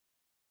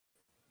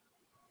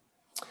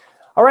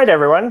All right,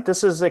 everyone.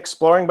 This is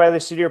Exploring by the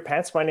Seat of Your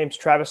Pants. My name's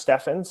Travis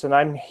Steffens, and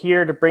I'm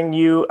here to bring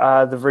you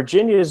the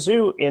Virginia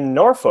Zoo in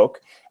Norfolk.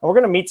 And we're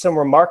going to meet some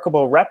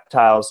remarkable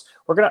reptiles.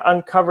 We're going to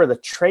uncover the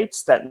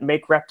traits that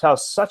make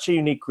reptiles such a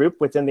unique group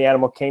within the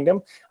animal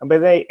kingdom. And by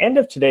the end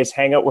of today's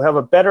hangout, we'll have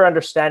a better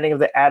understanding of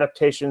the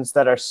adaptations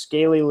that our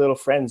scaly little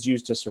friends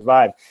use to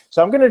survive.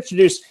 So I'm going to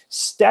introduce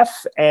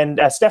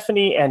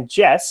Stephanie and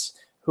Jess,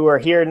 who are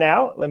here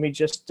now. Let me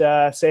just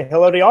say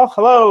hello to y'all.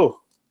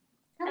 Hello.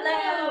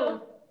 Hello.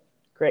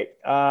 Great.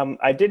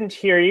 I didn't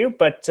hear you,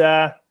 but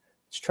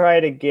let's try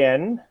it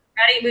again.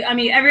 Ready? I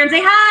mean, everyone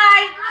say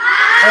hi.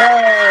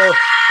 Hello.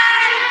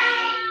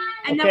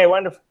 Hi. Okay,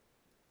 wonderful.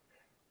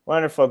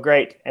 Wonderful,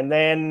 great. And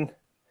then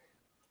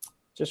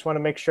just want to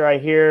make sure I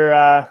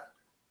hear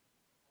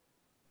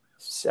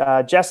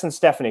Jess and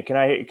Stephanie.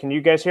 Can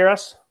you guys hear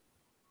us?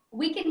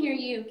 We can hear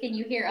you. Can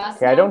you hear us?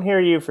 Okay, now? I don't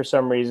hear you for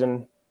some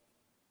reason.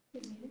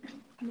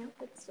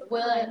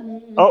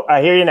 Well, oh,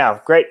 I hear you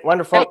now. Great,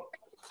 wonderful.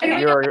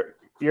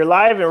 You're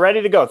live and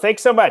ready to go.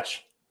 Thanks so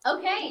much.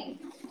 Okay.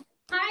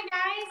 Hi,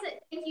 guys.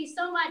 Thank you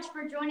so much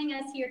for joining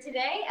us here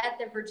today at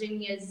the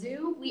Virginia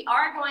Zoo. We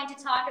are going to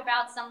talk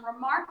about some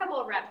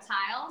remarkable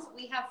reptiles.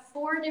 We have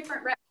 4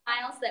 different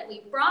reptiles that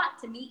we brought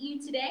to meet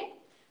you today.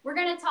 We're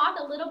going to talk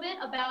a little bit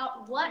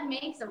about what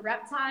makes a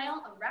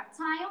reptile a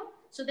reptile.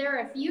 So there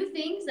are a few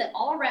things that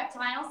all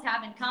reptiles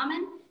have in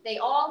common. They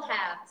all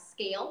have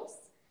scales.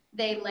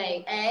 They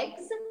lay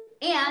eggs.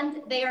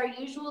 And they are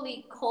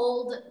usually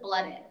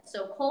cold-blooded.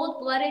 So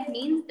cold-blooded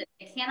means that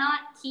they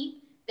cannot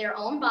keep their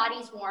own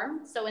bodies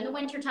warm. So in the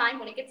wintertime,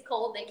 when it gets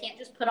cold, they can't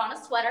just put on a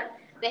sweater.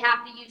 They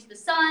have to use the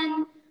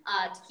sun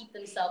to keep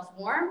themselves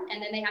warm,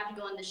 and then they have to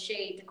go in the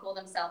shade to cool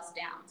themselves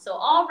down. So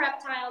all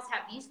reptiles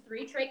have these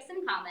 3 traits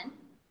in common.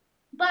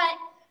 But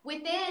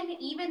within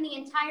even the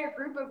entire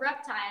group of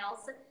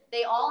reptiles,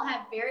 they all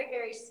have very,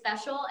 very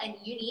special and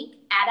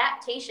unique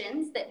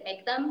adaptations that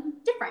make them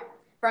different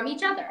from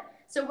each other.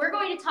 So we're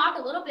going to talk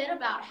a little bit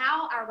about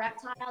how our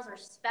reptiles are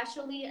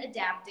specially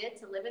adapted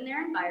to live in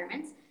their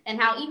environments,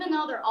 and how even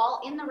though they're all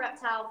in the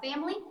reptile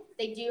family,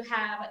 they do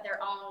have their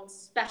own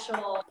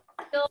special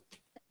skills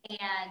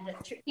and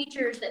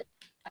features that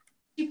are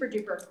super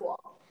duper cool.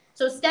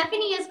 So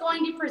Stephanie is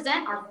going to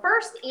present our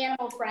first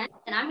animal friend,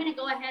 and I'm going to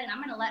go ahead and I'm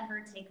going to let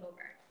her take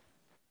over.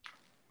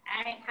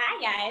 All right,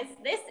 hi guys.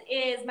 This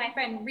is my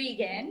friend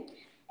Regan,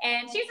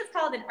 and she's what's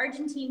called an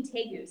Argentine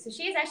tegu. So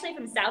she is actually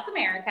from South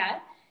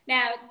America.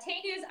 Now,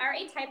 tegus are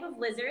a type of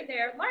lizard.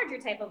 They're a larger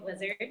type of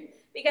lizard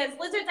because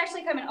lizards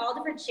actually come in all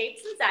different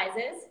shapes and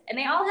sizes, and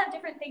they all have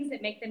different things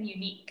that make them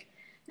unique.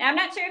 Now, I'm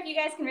not sure if you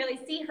guys can really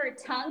see her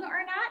tongue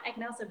or not. I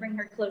can also bring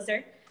her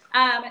closer.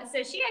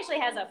 So she actually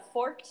has a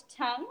forked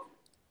tongue.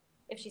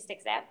 If she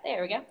sticks out,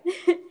 there we go.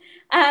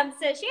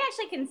 So she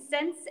actually can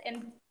sense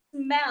and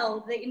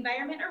smell the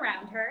environment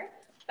around her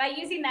by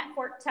using that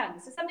forked tongue.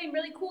 So something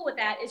really cool with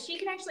that is she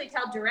can actually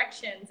tell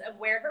directions of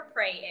where her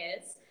prey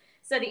is.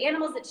 So the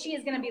animals that she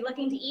is going to be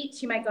looking to eat,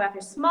 she might go after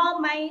small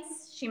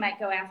mice, she might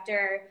go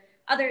after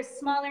other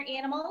smaller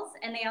animals,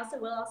 and they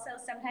will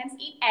sometimes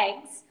eat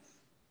eggs.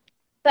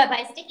 But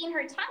by sticking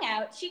her tongue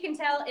out, she can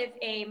tell if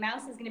a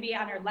mouse is going to be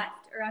on her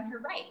left or on her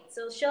right.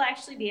 So she'll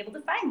actually be able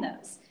to find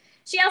those.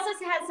 She also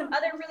has some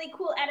other really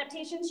cool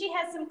adaptations. She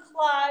has some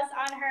claws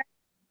on her,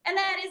 and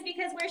that is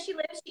because where she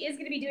lives, she is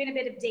going to be doing a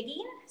bit of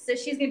digging. So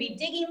she's going to be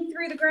digging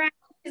through the ground.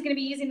 She's going to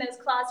be using those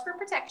claws for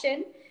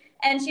protection.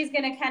 And she's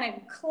going to kind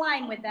of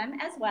climb with them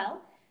as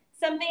well.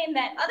 Something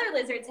that other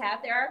lizards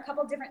have, there are a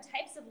couple different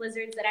types of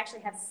lizards that actually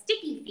have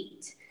sticky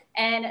feet.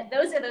 And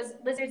those are those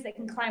lizards that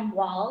can climb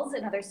walls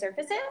and other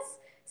surfaces.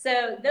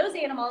 So those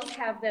animals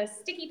have those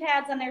sticky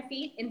pads on their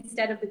feet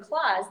instead of the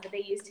claws that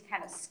they use to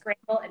kind of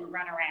scramble and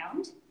run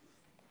around.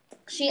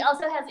 She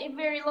also has a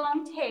very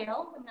long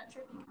tail. I'm not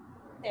sure if you can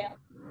see the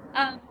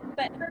tail.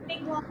 But her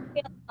big long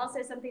tail is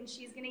also something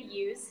she's going to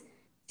use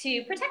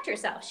to protect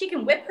herself. She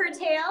can whip her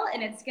tail,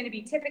 and it's going to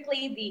be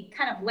typically the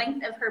kind of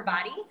length of her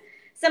body.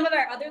 Some of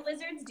our other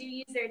lizards do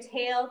use their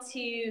tail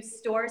to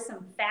store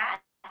some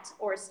fat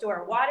or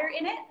store water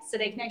in it, so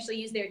they can actually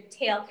use their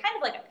tail kind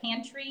of like a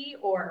pantry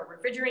or a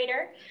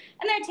refrigerator,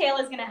 and their tail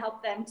is going to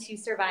help them to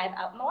survive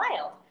out in the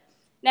wild.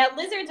 Now,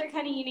 lizards are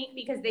kind of unique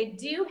because they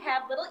do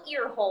have little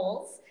ear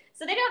holes,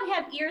 so they don't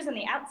have ears on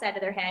the outside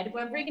of their head.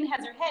 When Regan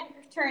has her head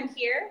turned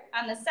here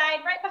on the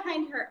side, right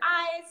behind her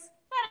eyes,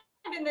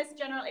 in this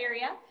general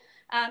area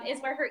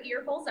is where her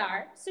ear holes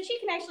are, so she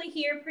can actually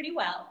hear pretty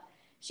well.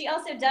 She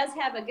also does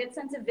have a good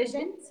sense of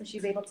vision, so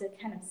she's able to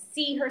kind of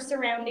see her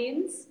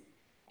surroundings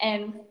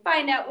and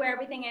find out where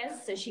everything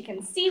is. So she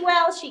can see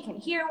well, she can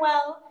hear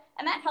well,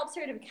 and that helps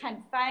her to kind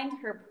of find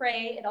her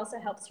prey. It also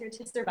helps her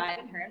to survive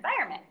in her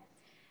environment.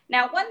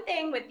 Now, one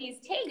thing with these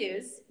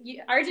tegus,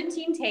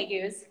 Argentine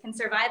tegus, can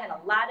survive in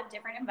a lot of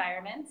different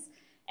environments,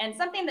 and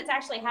something that's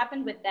actually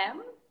happened with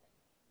them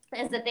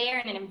is that they are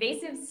an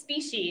invasive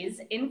species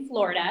in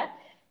Florida,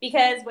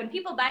 because when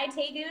people buy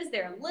tegus,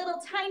 they're a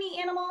little tiny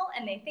animal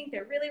and they think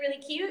they're really,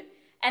 really cute.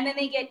 And then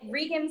they get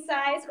Regan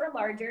size or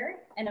larger.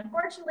 And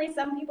unfortunately,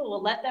 some people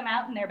will let them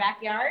out in their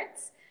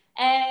backyards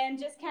and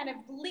just kind of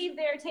leave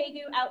their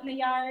tegu out in the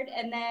yard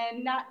and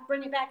then not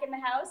bring it back in the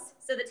house.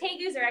 So the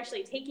tegus are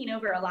actually taking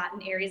over a lot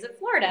in areas of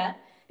Florida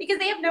because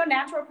they have no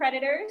natural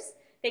predators.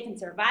 They can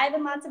survive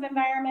in lots of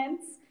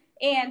environments,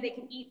 and they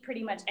can eat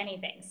pretty much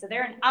anything. So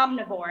they're an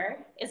omnivore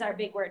is our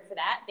big word for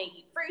that. They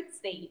eat fruits,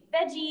 they eat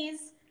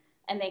veggies,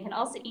 and they can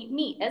also eat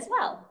meat as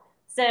well.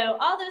 So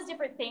all those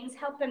different things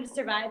help them to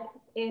survive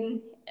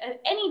in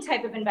any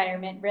type of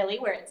environment, really,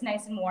 where it's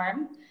nice and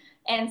warm.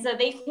 And so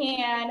they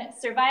can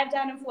survive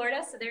down in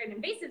Florida. So they're an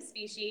invasive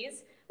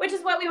species, which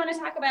is what we want to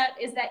talk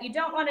about, is that you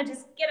don't want to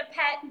just get a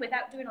pet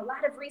without doing a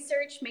lot of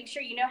research. Make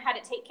sure you know how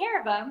to take care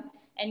of them.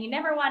 And you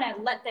never want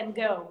to let them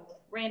go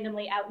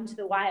randomly out into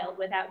the wild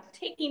without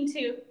taking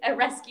to a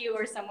rescue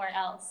or somewhere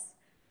else.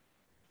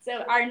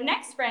 So our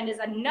next friend is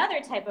another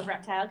type of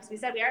reptile, because we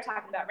said we are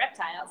talking about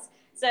reptiles.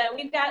 So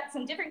we've got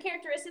some different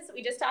characteristics that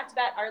we just talked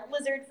about, our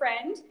lizard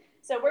friend.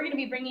 So we're going to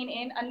be bringing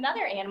in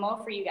another animal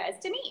for you guys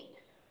to meet.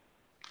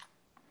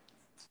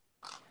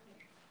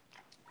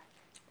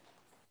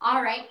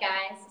 All right,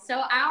 guys.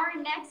 So our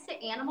next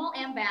animal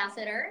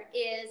ambassador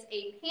is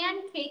a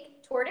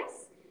pancake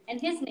tortoise, and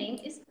his name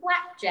is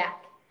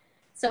Flapjack.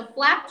 So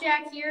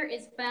Flapjack here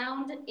is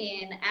found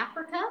in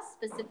Africa,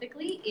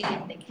 specifically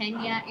in the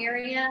Kenya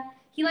area.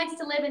 He likes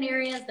to live in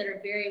areas that are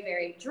very,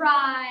 very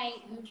dry.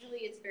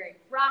 Usually it's very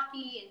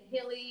rocky and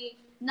hilly,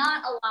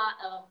 not a lot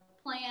of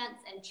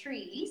plants and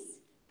trees,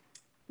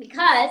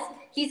 because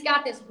he's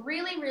got this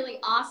really, really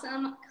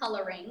awesome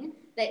coloring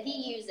that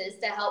he uses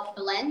to help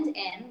blend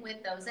in with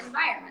those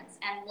environments.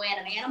 And when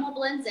an animal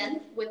blends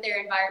in with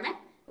their environment,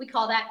 we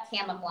call that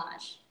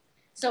camouflage.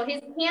 So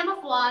his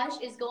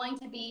camouflage is going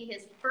to be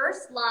his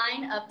first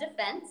line of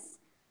defense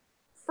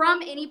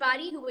from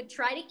anybody who would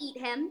try to eat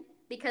him,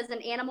 because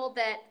an animal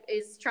that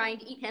is trying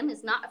to eat him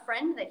is not a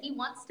friend that he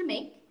wants to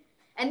make.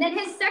 And then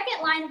his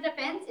second line of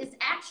defense is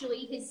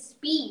actually his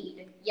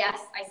speed. Yes,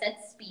 I said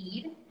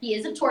speed. He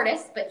is a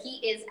tortoise, but he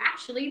is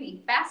actually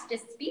the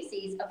fastest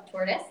species of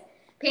tortoise.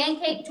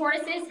 Pancake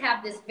tortoises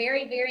have this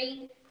very,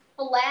 very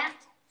flat,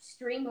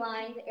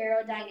 streamlined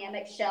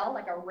aerodynamic shell,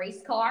 like a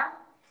race car.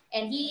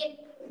 And he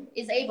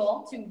is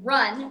able to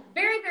run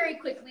very, very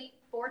quickly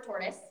for a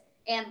tortoise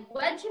and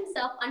wedge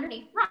himself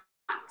underneath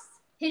rocks.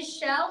 His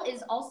shell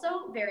is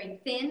also very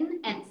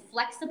thin and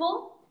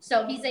flexible,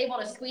 so he's able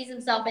to squeeze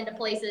himself into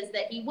places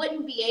that he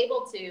wouldn't be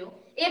able to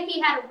if he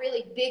had a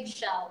really big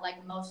shell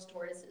like most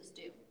tortoises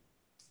do.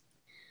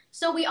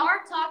 So we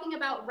are talking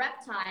about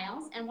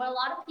reptiles, and what a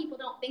lot of people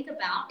don't think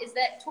about is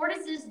that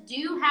tortoises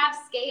do have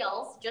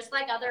scales just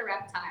like other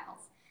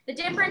reptiles. The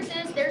difference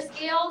is their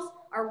scales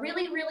are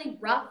really, really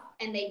rough,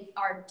 and they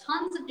are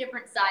tons of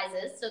different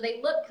sizes, so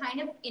they look kind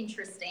of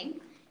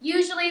interesting.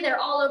 Usually they're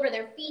all over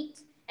their feet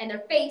and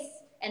their face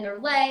and their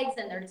legs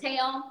and their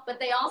tail, but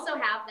they also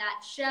have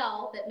that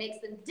shell that makes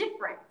them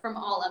different from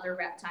all other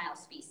reptile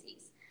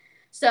species.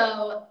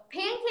 So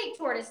pancake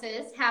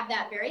tortoises have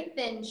that very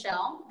thin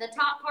shell. The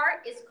top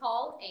part is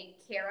called a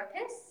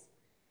carapace,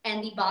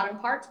 and the bottom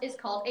part is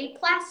called a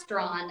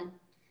plastron.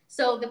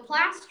 So the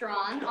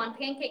plastron on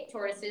pancake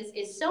tortoises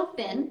is so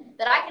thin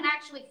that I can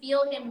actually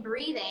feel him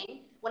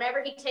breathing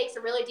whenever he takes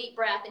a really deep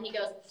breath and he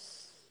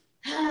goes,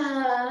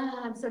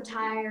 I'm so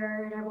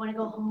tired, I want to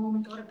go home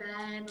and go to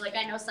bed. Like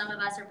I know some of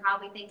us are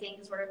probably thinking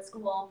because we're at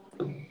school.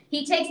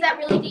 He takes that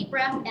really deep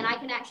breath, and I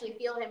can actually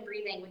feel him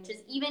breathing, which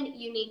is even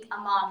unique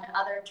among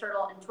other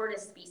turtle and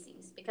tortoise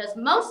species, because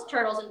most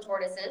turtles and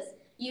tortoises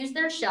use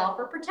their shell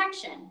for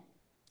protection.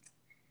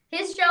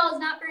 His shell is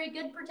not very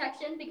good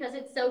protection because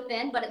it's so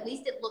thin, but at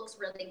least it looks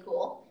really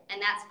cool,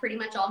 and that's pretty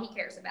much all he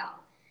cares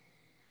about.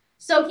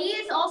 So he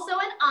is also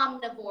an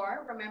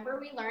omnivore. Remember,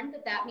 we learned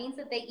that that means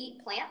that they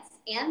eat plants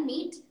and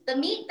meat. The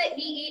meat that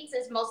he eats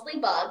is mostly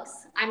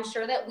bugs. I'm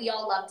sure that we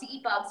all love to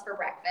eat bugs for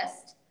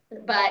breakfast,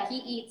 but he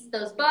eats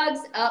those bugs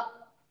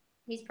up.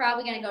 He's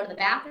probably going to go to the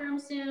bathroom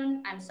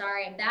soon. I'm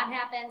sorry if that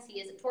happens. He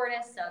is a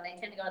tortoise, so they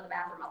tend to go to the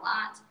bathroom a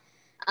lot.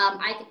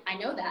 I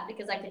know that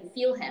because I can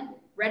feel him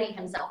ready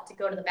himself to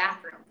go to the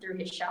bathroom through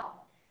his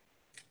shell.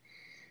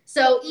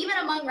 So even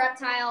among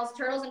reptiles,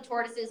 turtles and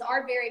tortoises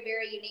are very,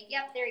 very unique.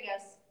 Yep, there he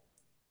goes.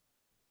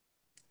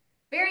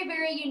 Very,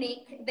 very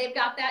unique. They've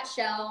got that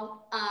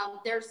shell.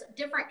 There's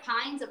different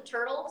kinds of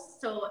turtles.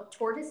 So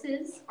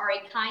tortoises are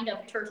a kind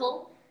of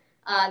turtle.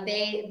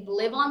 They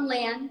live on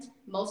land.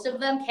 Most of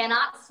them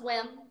cannot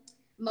swim.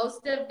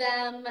 Most of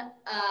them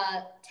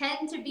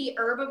tend to be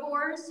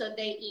herbivores, so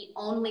they eat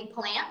only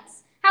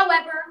plants.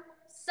 However,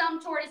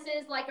 some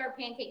tortoises, like our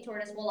pancake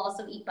tortoise, will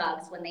also eat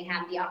bugs when they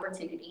have the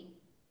opportunity.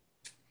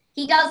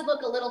 He does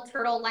look a little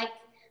turtle-like,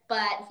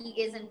 but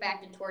he is in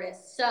fact a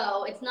tortoise.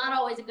 So it's not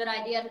always a good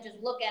idea to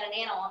just look at an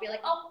animal and be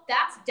like, oh,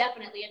 that's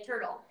definitely a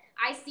turtle.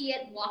 I see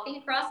it walking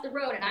across the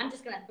road and I'm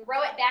just gonna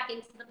throw it back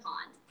into the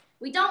pond.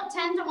 We don't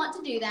tend to want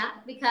to do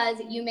that because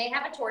you may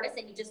have a tortoise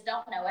and you just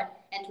don't know it,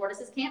 and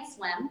tortoises can't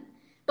swim.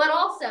 But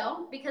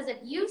also because if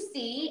you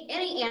see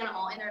any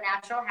animal in their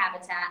natural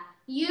habitat,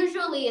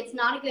 usually it's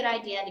not a good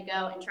idea to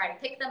go and try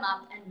to pick them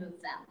up and move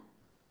them.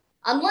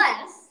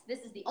 Unless,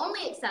 this is the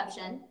only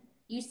exception,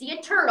 you see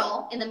a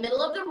turtle in the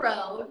middle of the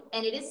road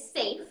and it is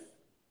safe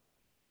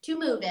to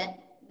move it,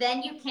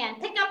 then you can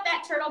pick up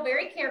that turtle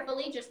very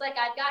carefully, just like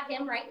I've got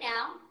him right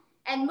now,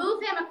 and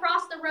move him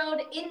across the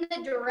road in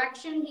the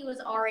direction he was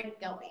already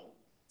going.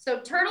 So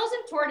turtles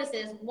and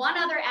tortoises, one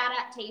other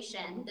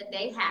adaptation that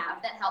they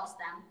have that helps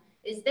them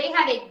is they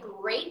have a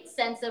great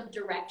sense of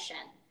direction.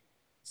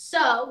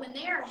 So when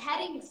they are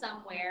heading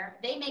somewhere,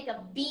 they make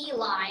a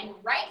beeline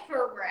right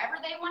for wherever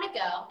they want to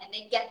go, and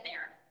they get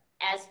there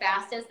as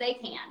fast as they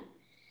can.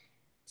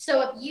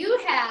 So if you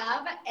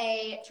have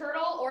a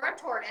turtle or a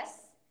tortoise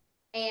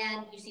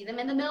and you see them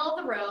in the middle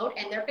of the road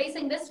and they're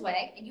facing this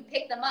way and you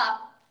pick them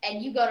up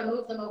and you go to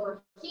move them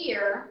over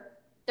here,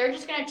 they're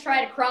just going to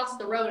try to cross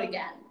the road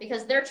again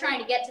because they're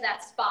trying to get to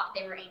that spot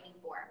they were aiming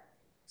for.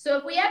 So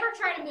if we ever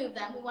try to move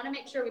them, we want to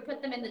make sure we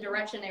put them in the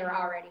direction they were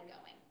already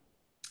going.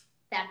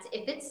 That's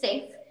if it's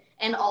safe,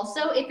 and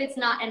also if it's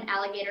not an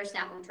alligator,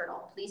 snapper,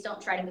 turtle. Please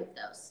don't try to move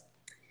those.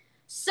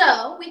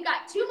 So we've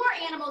got 2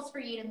 more animals for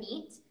you to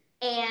meet,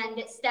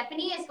 and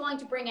Stephanie is going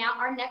to bring out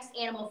our next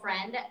animal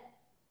friend.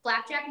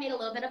 Flapjack made a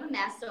little bit of a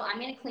mess, so I'm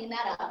going to clean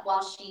that up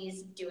while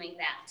she's doing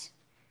that.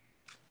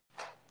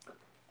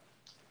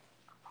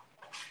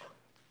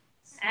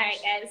 All right,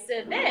 guys,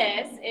 so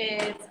this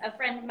is a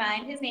friend of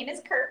mine. His name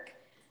is Kirk,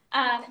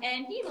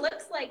 and he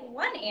looks like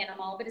one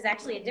animal, but is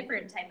actually a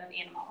different type of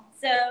animal.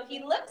 So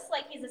he looks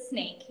like he's a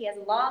snake. He has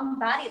a long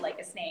body like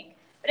a snake,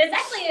 but it's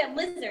actually a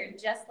lizard,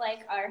 just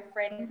like our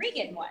friend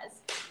Regan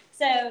was.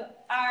 So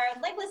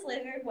our legless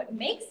lizard, what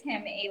makes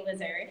him a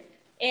lizard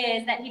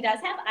is that he does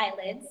have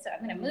eyelids. So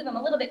I'm going to move him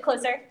a little bit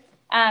closer.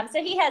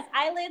 So he has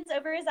eyelids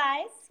over his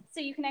eyes, so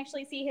you can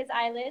actually see his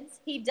eylids.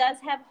 He does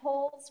have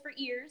holes for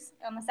ears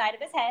on the side of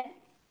his head.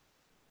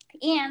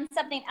 And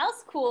something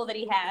else cool that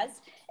he has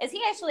is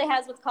he actually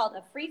has what's called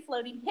a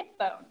free-floating hip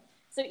bone.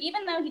 So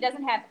even though he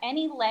doesn't have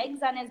any legs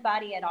on his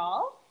body at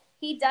all,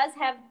 he does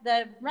have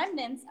the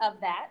remnants of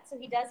that. So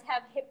he does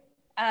have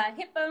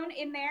hip bone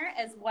in there,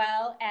 as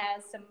well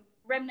as some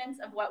remnants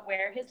of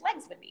where his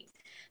legs would be.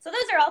 So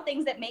those are all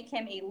things that make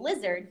him a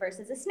lizard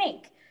versus a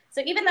snake.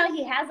 So even though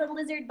he has a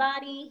lizard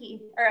body,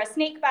 or a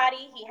snake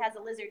body, he has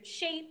a lizard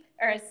shape,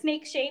 or a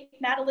snake shape,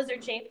 not a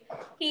lizard shape,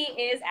 he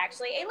is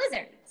actually a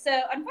lizard.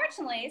 So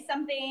unfortunately,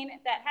 something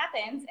that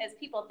happens is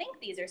people think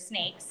these are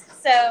snakes.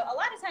 So a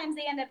lot of times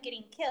they end up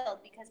getting killed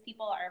because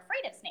people are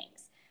afraid of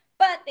snakes.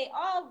 But they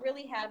all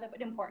really have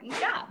an important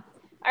job.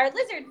 Our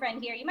lizard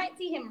friend here, you might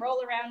see him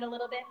roll around a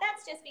little bit.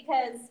 That's just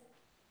because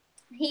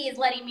he is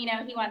letting me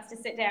know he wants to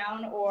sit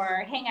down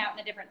or hang out in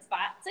a different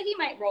spot. So he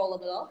might roll a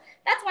little.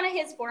 That's one of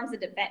his forms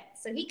of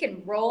defense. So he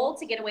can roll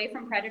to get away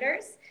from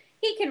predators.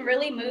 He can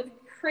really move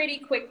pretty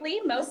quickly.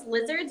 Most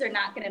lizards are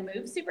not going to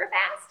move super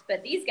fast,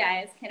 but these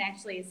guys can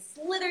actually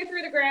slither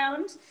through the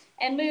ground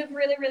and move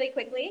really, really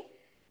quickly.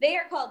 They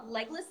are called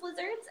legless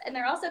lizards, and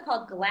they're also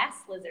called glass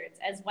lizards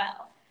as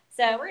well.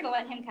 So we're going to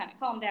let him kind of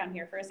calm down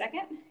here for a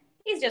second.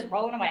 He's just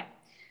rolling away.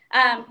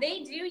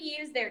 They do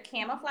use their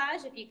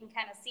camouflage. If you can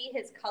kind of see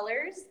his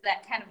colors,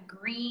 that kind of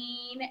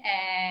green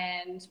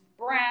and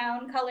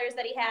brown colors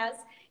that he has,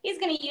 he's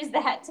going to use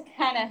that to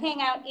kind of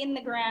hang out in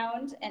the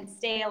ground and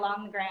stay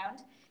along the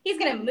ground. He's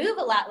going to move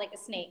a lot like a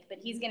snake, but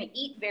he's going to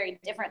eat very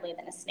differently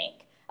than a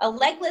snake. A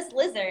legless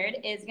lizard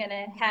is going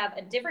to have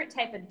a different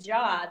type of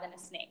jaw than a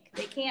snake.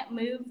 They can't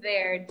move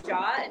their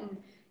jaw and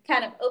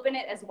kind of open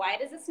it as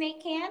wide as a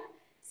snake can.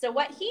 So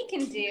what he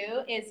can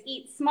do is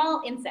eat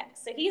small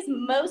insects. So he's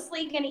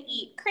mostly going to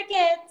eat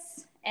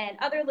crickets and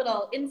other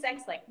little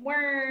insects like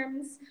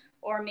worms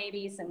or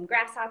maybe some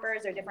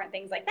grasshoppers or different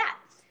things like that.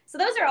 So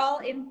those are all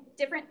in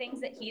different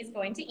things that he's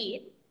going to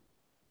eat.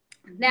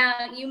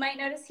 Now, you might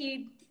notice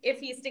if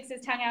he sticks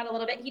his tongue out a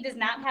little bit, he does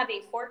not have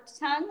a forked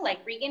tongue like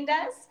Regan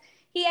does.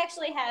 He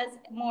actually has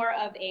more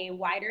of a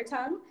wider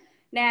tongue.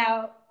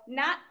 Now,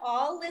 not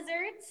all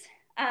lizards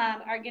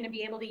are going to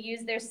be able to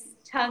use their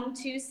tongue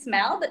to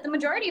smell, but the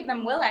majority of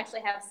them will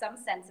actually have some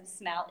sense of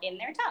smell in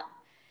their tongue.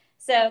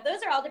 So those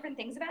are all different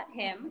things about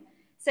him.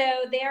 So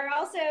they are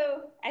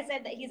also, I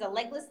said that he's a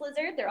legless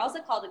lizard. They're also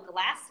called a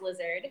glass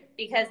lizard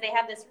because they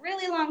have this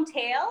really long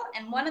tail,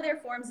 and one of their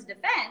forms of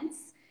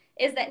defense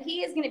is that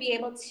he is going to be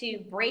able to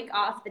break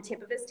off the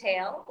tip of his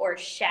tail or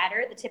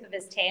shatter the tip of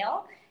his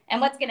tail. And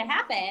what's going to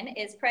happen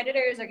is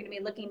predators are going to be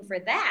looking for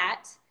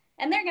that,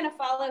 and they're going to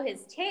follow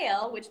his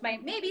tail, which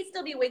might maybe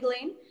still be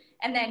wiggling,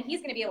 and then he's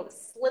going to be able to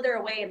slither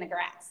away in the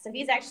grass. So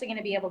he's actually going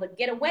to be able to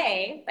get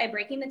away by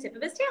breaking the tip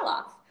of his tail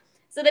off.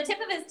 So the tip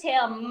of his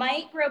tail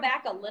might grow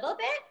back a little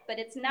bit, but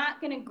it's not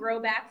going to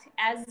grow back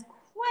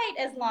quite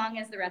as long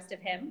as the rest of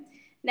him.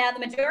 Now,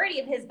 the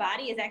majority of his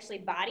body is actually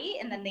body,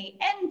 and then the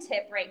end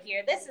tip right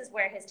here, this is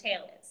where his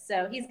tail is.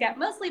 So he's got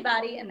mostly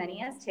body, and then he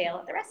has tail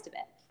at the rest of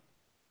it.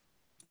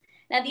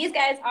 Now, these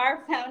guys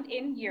are found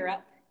in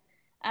Europe.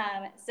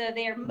 So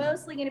they are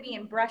mostly going to be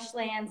in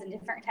brushlands and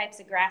different types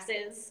of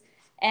grasses,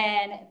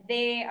 and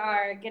they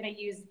are going to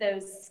use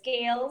those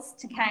scales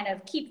to kind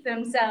of keep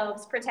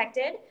themselves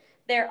protected.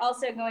 They're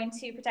also going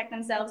to protect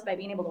themselves by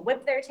being able to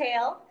whip their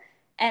tail.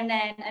 And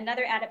then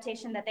another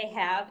adaptation that they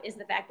have is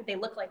the fact that they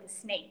look like a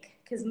snake,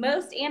 because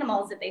most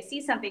animals, if they see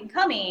something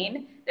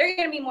coming, they're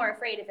going to be more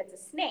afraid if it's a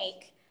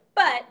snake,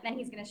 but then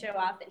he's going to show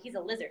off that he's a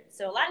lizard.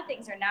 So a lot of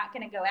things are not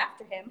going to go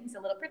after him. He's a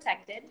little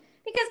protected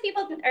because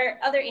people or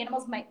other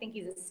animals might think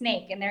he's a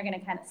snake, and they're going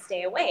to kind of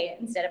stay away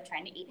instead of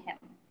trying to eat him.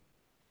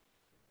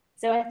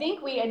 So I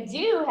think we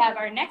do have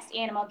our next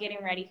animal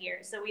getting ready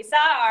here. So we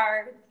saw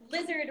our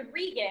lizard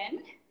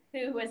Regan,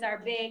 who was our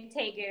big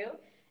tegu,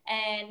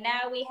 and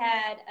now we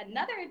had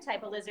another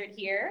type of lizard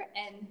here,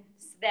 and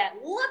that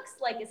looks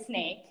like a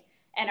snake,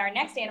 and our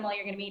next animal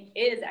you're going to meet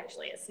is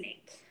actually a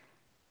snake.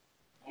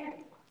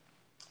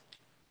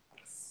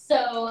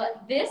 So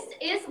this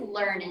is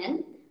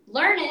Lernin.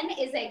 Lernin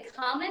is a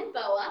common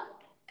boa.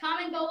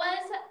 Common boas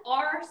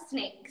are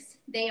snakes.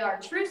 They are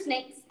true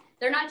snakes.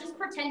 They're not just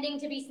pretending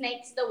to be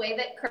snakes the way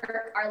that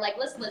Kirk, our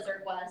legless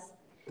lizard, was.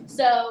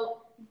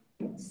 So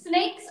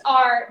snakes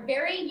are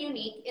very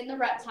unique in the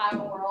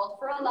reptile world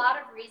for a lot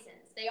of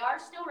reasons. They are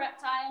still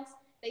reptiles.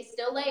 They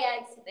still lay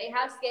eggs. They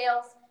have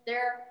scales.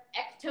 They're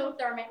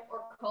ectothermic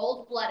or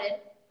cold-blooded.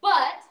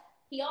 But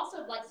he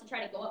also likes to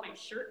try to go up my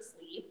shirt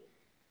sleeve.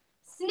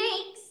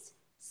 Snakes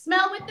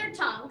smell with their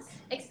tongues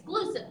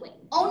exclusively,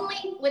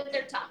 only with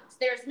their tongues.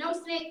 There's no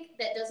snake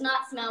that does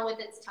not smell with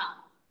its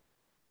tongue,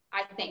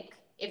 I think.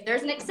 If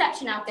there's an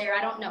exception out there,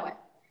 I don't know it.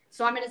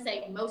 So I'm going to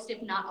say most,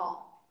 if not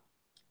all.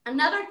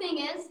 Another thing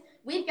is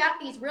we've got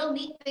these real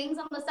neat things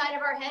on the side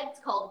of our heads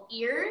called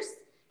ears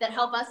that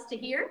help us to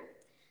hear.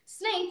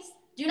 Snakes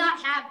do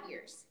not have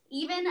ears.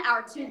 Even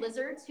our two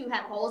lizards who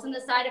have holes in the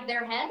side of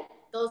their head,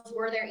 those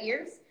were their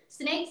ears.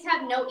 Snakes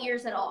have no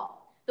ears at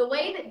all. The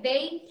way that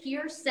they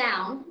hear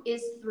sound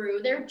is through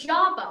their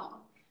jawbone.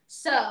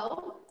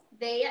 So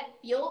they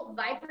feel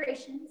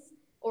vibrations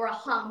or a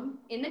hum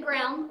in the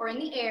ground or in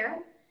the air,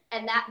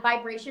 and that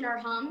vibration or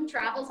hum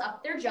travels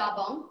up their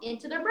jawbone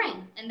into their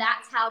brain, and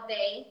that's how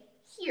they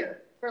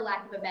hear, for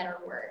lack of a better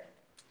word.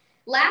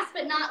 Last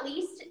but not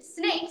least,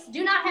 snakes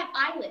do not have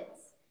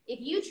eyelids.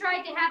 If you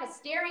tried to have a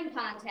staring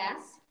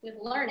contest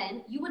with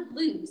Lernin, you would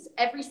lose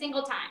every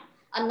single time,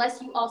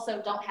 unless you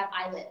also don't have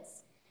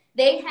eyelids.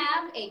 They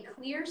have a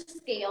clear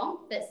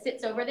scale that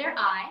sits over their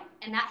eye,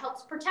 and that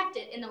helps protect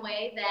it in the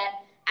way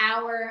that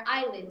our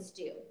eyelids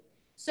do.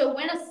 So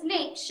when a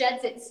snake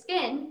sheds its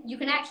skin, you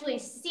can actually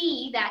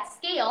see that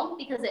scale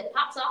because it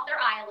pops off their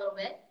eye a little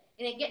bit,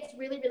 and it gets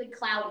really, really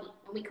cloudy,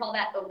 and we call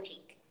that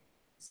opaque.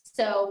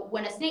 So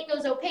when a snake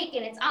goes opaque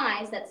in its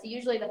eyes, that's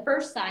usually the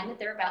first sign that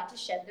they're about to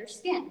shed their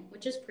skin,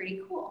 which is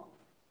pretty cool.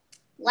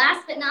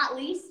 Last but not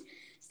least,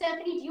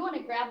 Stephanie, do you want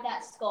to grab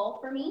that skull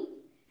for me?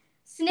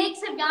 Snakes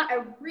have got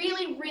a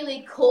really,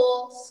 really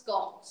cool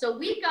skull. So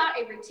we've got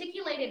a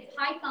reticulated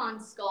python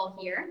skull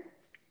here,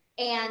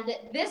 and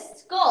this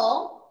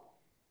skull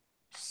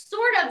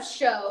sort of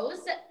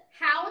shows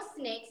how a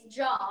snake's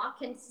jaw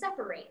can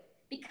separate,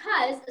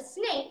 because a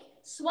snake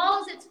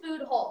swallows its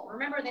food whole.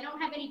 Remember, they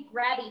don't have any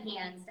grabby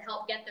hands to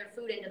help get their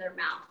food into their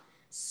mouth.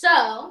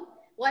 So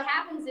what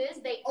happens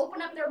is they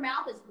open up their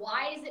mouth as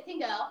wide as it can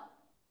go,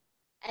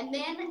 and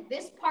then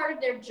this part of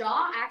their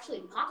jaw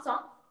actually pops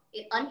off.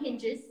 It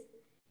unhinges,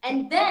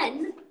 and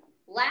then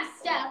last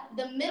step,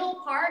 the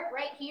middle part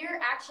right here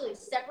actually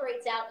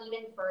separates out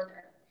even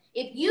further.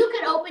 If you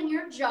could open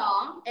your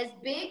jaw as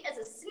big as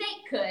a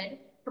snake could,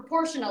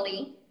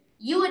 proportionally,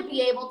 you would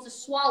be able to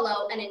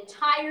swallow an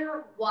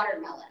entire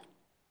watermelon.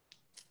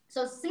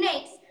 So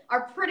snakes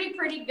are pretty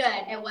good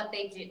at what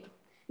they do.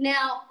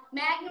 Now,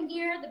 Magnum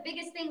here, the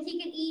biggest thing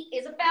he can eat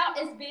is about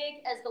as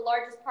big as the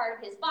largest part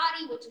of his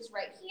body, which is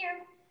right here.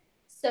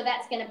 So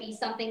that's going to be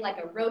something like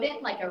a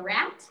rodent, like a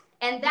rat.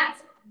 And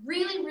that's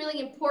really, really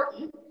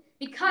important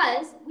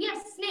because we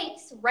have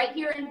snakes right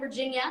here in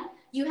Virginia.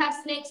 You have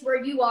snakes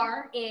where you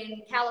are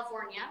in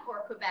California or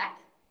Quebec.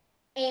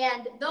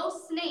 And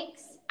those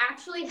snakes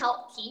actually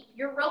help keep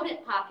your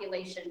rodent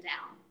population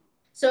down.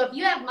 So if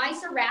you have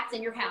mice or rats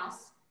in your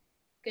house,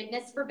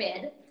 goodness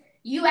forbid,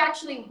 you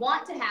actually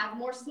want to have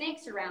more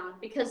snakes around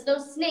because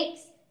those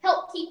snakes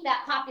help keep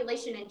that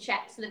population in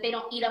check so that they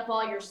don't eat up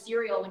all your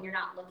cereal when you're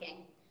not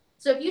looking.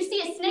 So if you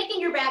see a snake in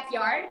your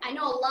backyard, I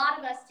know a lot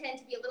of us tend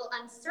to be a little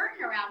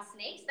uncertain around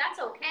snakes. That's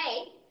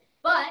okay.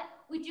 But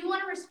we do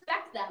want to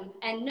respect them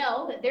and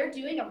know that they're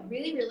doing a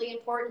really, really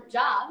important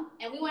job,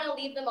 and we want to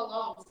leave them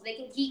alone so they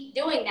can keep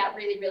doing that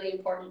really, really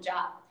important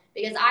job.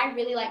 Because I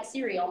really like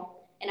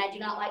cereal, and I do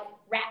not like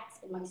rats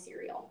in my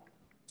cereal.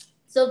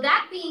 So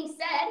that being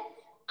said,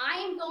 I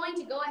am going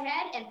to go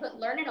ahead and put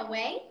Lernin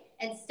away,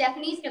 and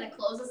Stephanie's going to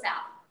close us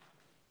out.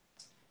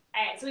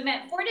 All right, so we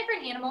met 4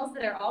 different animals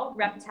that are all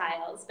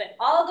reptiles, but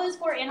all of those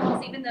 4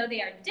 animals, even though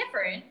they are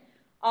different,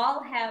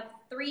 all have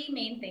 3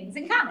 main things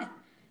in common.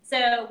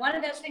 So one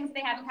of those things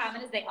they have in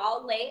common is they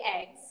all lay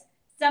eggs.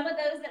 Some of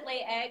those that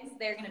lay eggs,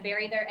 they're going to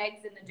bury their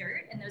eggs in the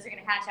dirt, and those are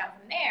going to hatch out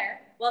from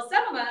there. Well,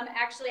 some of them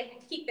actually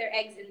keep their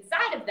eggs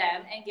inside of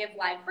them and give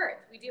live birth.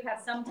 We do have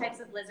some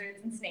types of lizards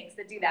and snakes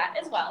that do that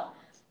as well.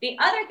 The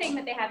other thing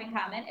that they have in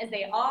common is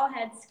they all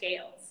had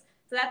scales.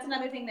 So that's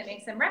another thing that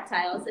makes them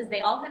reptiles, is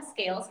they all have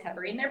scales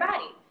covering their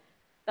body.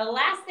 The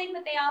last thing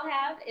that they all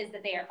have is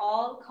that they are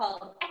all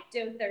called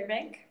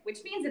ectothermic,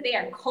 which means that they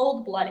are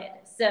cold-blooded.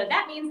 So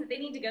that means that they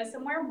need to go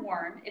somewhere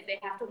warm if they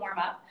have to warm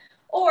up,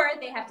 or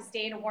they have to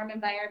stay in a warm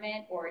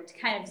environment or to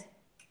kind of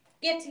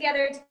get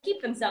together to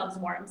keep themselves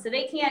warm. So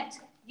they can't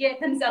get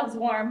themselves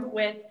warm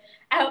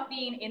without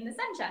being in the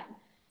sunshine.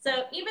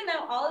 So even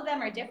though all of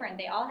them are different,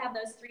 they all have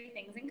those three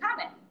things in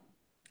common.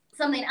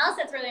 Something else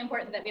that's really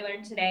important that we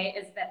learned today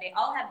is that they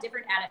all have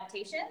different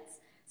adaptations.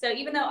 So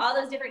even though all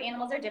those different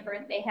animals are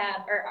different, they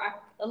have, or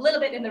are a little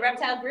bit in the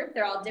reptile group,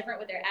 they're all different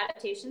with their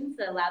adaptations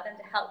that allow them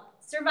to help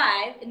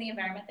survive in the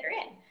environment they're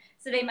in.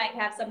 So they might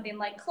have something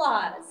like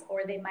claws,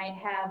 or they might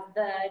have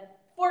the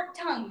forked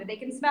tongue that they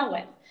can smell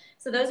with.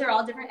 So those are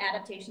all different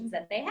adaptations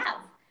that they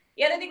have.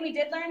 The other thing we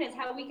did learn is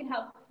how we can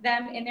help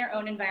them in their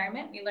own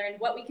environment. We learned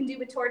what we can do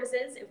with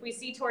tortoises. If we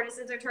see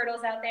tortoises or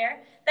turtles out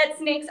there, that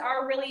snakes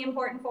are really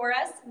important for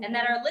us, and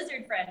that our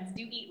lizard friends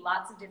do eat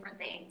lots of different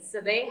things.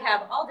 So they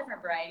have all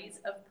different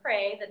varieties of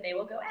prey that they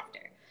will go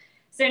after.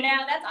 So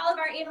now that's all of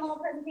our animal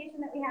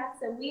presentation that we have.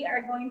 So we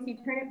are going to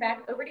turn it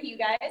back over to you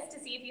guys to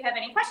see if you have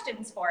any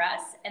questions for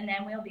us, and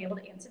then we'll be able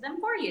to answer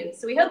them for you.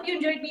 So we hope you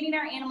enjoyed meeting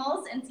our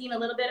animals and seeing a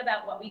little bit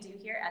about what we do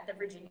here at the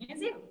Virginia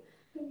Zoo.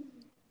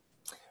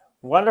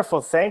 Wonderful.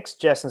 Thanks,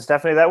 Jess and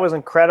Stephanie. That was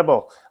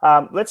incredible.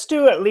 Let's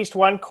do at least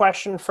one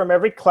question from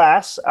every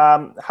class.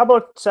 How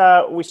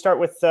about we start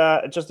with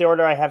just the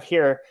order I have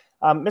here.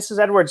 Mrs.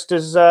 Edwards,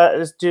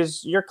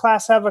 does your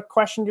class have a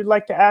question you'd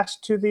like to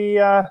ask to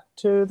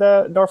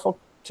the Norfolk,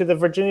 to the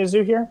Virginia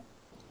Zoo here?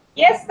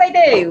 Yes, they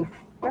do.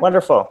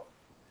 Wonderful.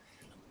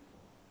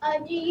 How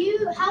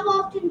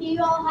often do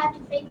you all have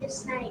to feed the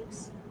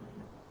snakes?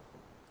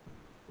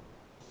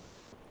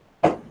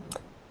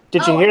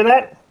 Did you hear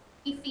that?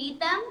 We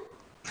feed them.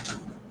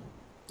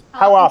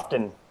 How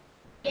often?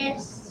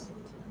 Yes.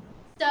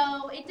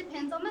 So it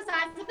depends on the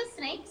size of the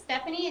snake.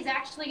 Stephanie is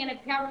actually going to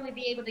probably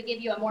be able to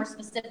give you a more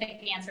specific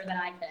answer than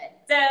I could.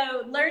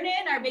 So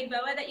Lernan, our big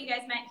boa that you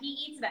guys met, he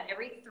eats about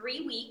every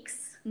 3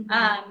 weeks.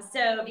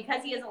 So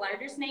because he is a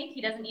larger snake,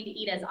 he doesn't need to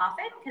eat as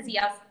often because he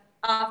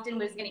often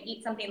was going to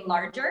eat something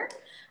larger.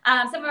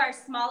 Some of our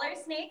smaller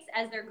snakes,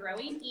 as they're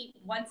growing, eat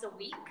once a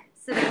week.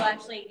 So they will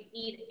actually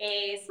eat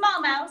a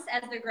small mouse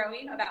as they're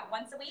growing about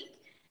once a week.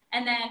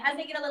 And then as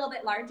they get a little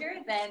bit larger,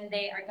 then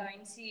they are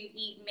going to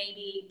eat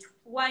maybe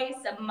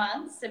twice a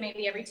month, so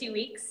maybe every 2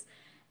 weeks.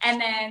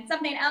 And then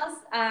something else,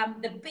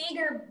 the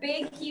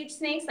big, huge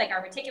snakes, like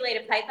our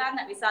reticulated python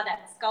that we saw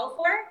that skull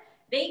for,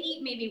 they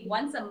eat maybe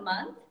once a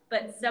month,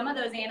 but some of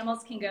those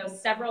animals can go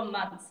several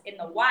months in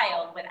the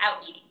wild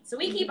without eating. So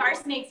we keep our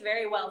snakes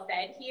very well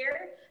fed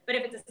here, but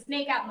if it's a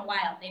snake out in the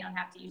wild, they don't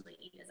have to usually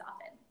eat as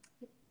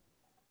often.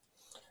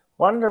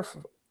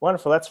 Wonderful.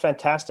 Wonderful. That's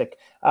fantastic.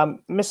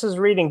 Mrs.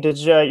 Reading, did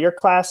your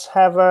class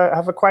have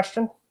a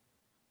question?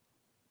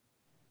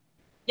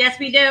 Yes,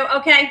 we do.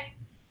 Okay.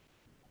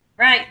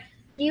 Right.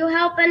 Do you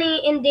help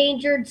any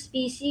endangered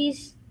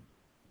species?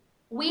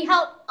 We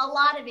help a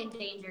lot of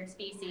endangered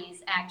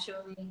species,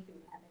 actually.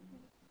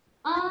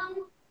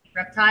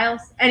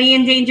 Reptiles. Any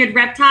endangered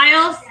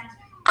reptiles?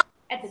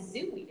 At the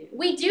zoo we do.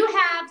 We do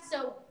have,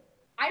 so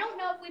I don't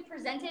know if we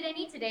presented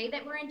any today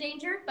that were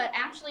endangered, but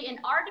actually in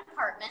our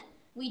department,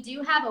 we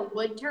do have a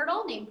wood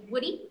turtle named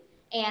Woody,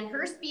 and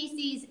her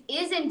species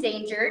is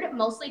endangered,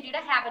 mostly due to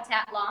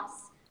habitat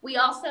loss. We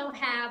also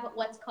have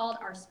what's called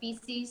our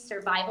species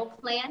survival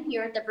plan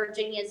here at the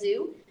Virginia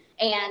Zoo.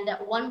 And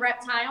one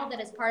reptile that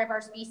is part of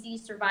our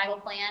species survival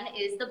plan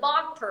is the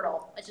bog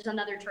turtle, which is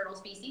another turtle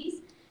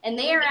species. And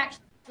they are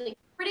actually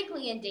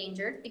critically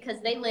endangered because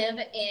they live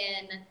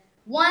in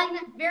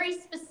one very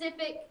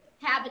specific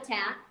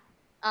habitat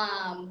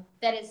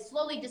that is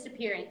slowly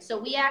disappearing. So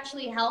we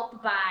actually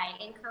help by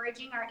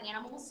encouraging our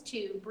animals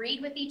to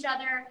breed with each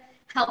other,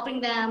 helping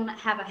them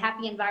have a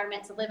happy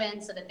environment to live in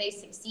so that they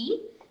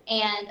succeed.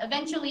 And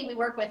eventually we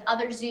work with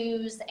other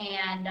zoos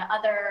and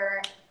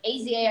other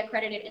AZA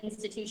accredited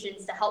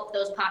institutions to help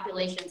those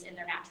populations in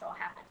their natural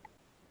habitat.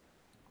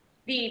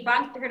 The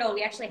bog turtle,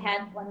 we actually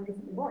had one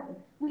recently born.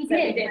 We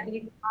did.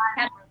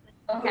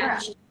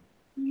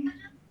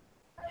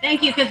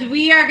 Thank you, because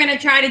we are going to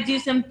try to do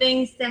some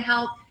things to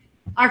help.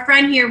 Our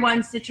friend here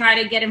wants to try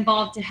to get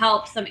involved to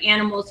help some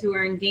animals who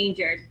are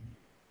endangered.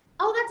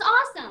 Oh,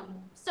 that's awesome.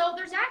 So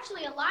there's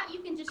actually a lot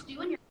you can just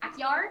do in your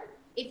backyard.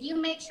 If you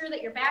make sure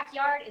that your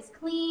backyard is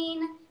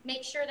clean,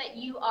 make sure that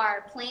you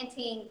are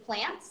planting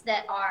plants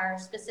that are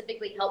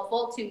specifically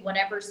helpful to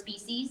whatever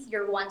species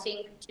you're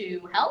wanting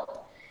to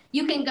help.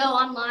 You can go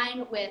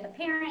online with a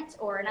parent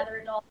or another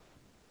adult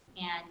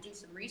and do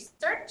some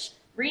research.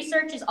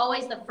 Research is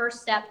always the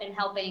first step in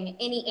helping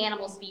any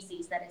animal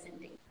species that is in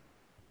danger.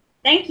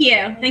 Thank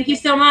you. Thank you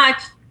so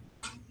much.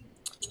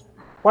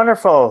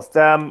 Wonderful.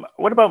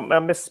 What about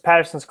Mrs.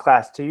 Patterson's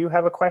class? Do you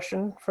have a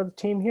question for the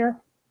team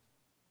here?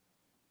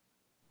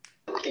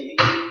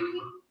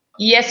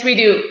 Yes, we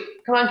do.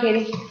 Come on,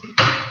 Katie.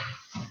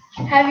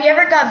 Have you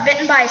ever got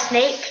bitten by a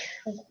snake?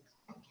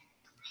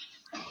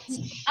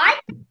 I've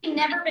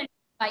never been bitten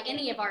by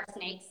any of our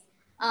snakes.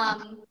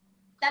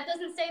 That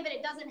doesn't say that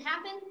it doesn't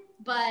happen,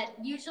 but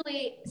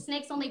usually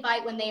snakes only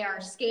bite when they are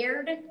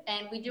scared,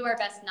 and we do our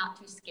best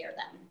not to scare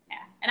them. Yeah.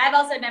 And I've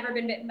also never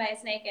been bitten by a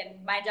snake,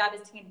 and my job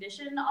is to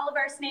condition all of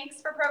our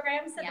snakes for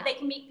programs so that they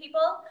can meet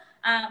people.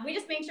 We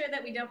just make sure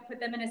that we don't put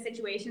them in a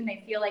situation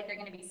they feel like they're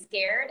going to be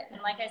scared.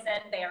 And like I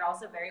said, they are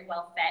also very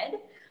well fed.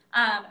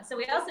 So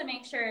we also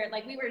make sure,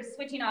 like we were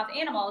switching off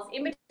animals,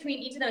 in between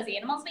each of those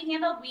animals we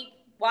handled, we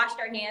washed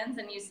our hands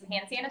and used some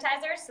hand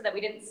sanitizers so that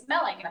we didn't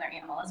smell like another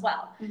animal as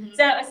well.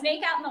 So a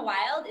snake out in the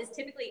wild is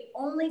typically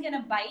only going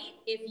to bite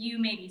if you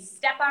maybe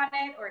step on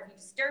it, or if you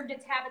disturbed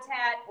its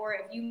habitat, or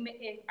if you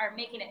are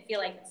making it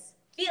feel like it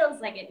feels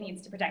like it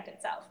needs to protect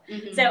itself.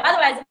 So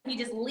otherwise, if you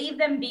just leave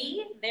them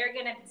be, they're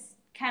going to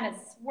kind of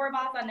swerve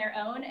off on their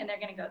own, and they're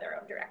going to go their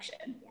own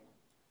direction.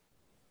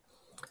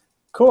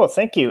 Cool,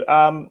 thank you.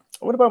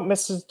 What about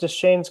Mrs.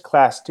 Deschane's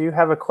class? Do you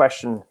have a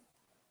question?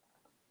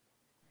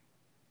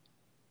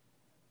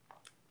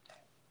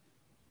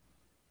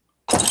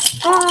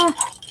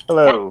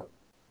 Hello.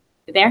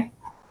 You there?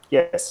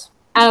 Yes.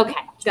 Okay,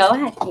 go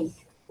ahead, please.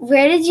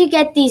 Where did you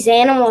get these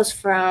animals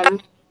from?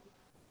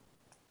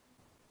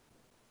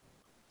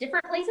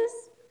 Different places?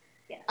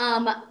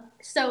 Yeah.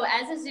 So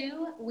as a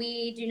zoo,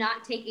 we do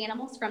not take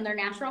animals from their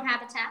natural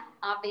habitat,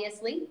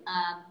 obviously.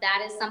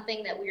 That is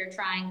something that we are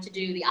trying to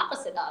do the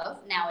opposite of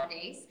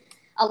nowadays.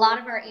 A lot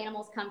of our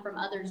animals come from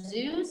other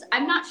zoos.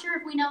 I'm not sure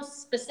if we know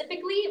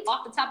specifically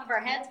off the top of our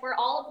heads where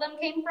all of them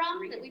came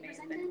from that we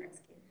presented.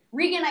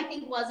 Regan, I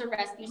think, was a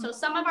rescue. So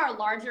some of our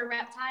larger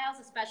reptiles,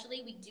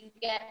 especially, we do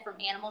get from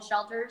animal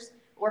shelters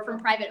or from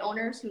private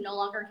owners who no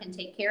longer can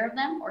take care of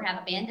them or have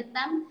abandoned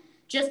them,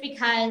 just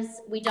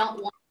because we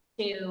don't want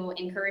to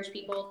encourage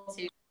people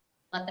to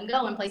let them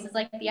go in places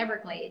like the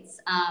Everglades.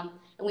 And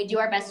we do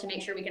our best to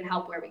make sure we can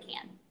help where we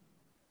can.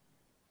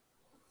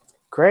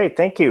 Great,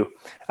 thank you.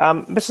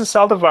 Mrs.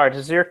 Saldivar,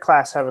 does your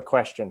class have a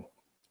question?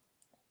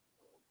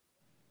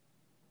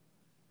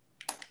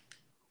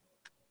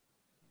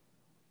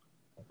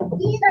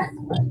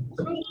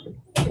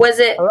 Was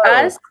it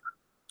us?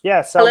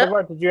 Yeah,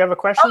 Saldivar, did you have a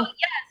question? Oh,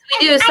 yes,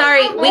 we do.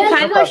 Sorry, we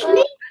kind of.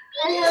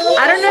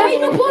 I don't know.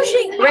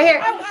 Right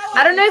here.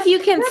 I don't know if you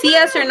can see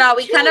us or not.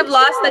 We kind of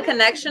lost the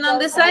connection on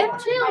this side.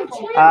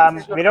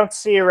 We don't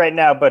see you right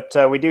now, but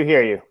we do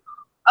hear you.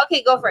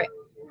 Okay, go for it.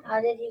 How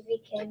did you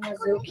become a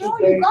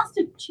zookeeper?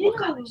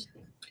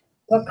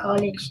 What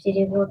college did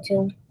you go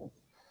to?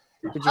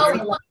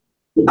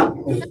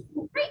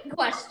 Great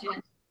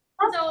question.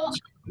 So,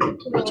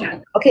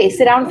 Okay,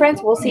 sit down,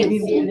 friends. We'll see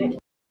you.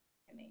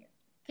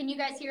 Can you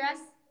guys hear us?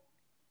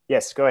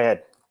 Yes, go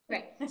ahead.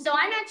 Great. So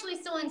I'm actually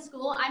still in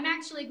school. I'm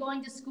actually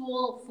going to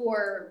school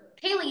for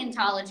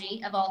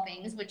paleontology, of all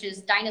things, which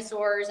is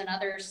dinosaurs and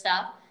other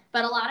stuff.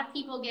 But a lot of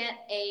people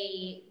get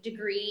a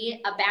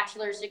degree, a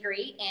bachelor's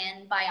degree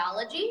in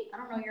biology. I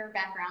don't know your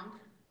background.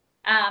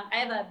 I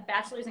have a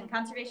bachelor's in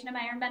conservation and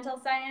environmental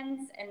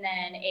science, and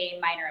then a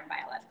minor in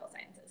biological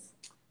sciences.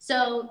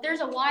 So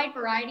there's a wide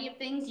variety of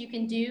things you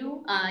can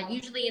do.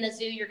 Usually in a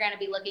zoo, you're going to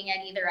be looking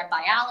at either a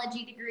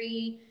biology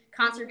degree,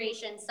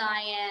 conservation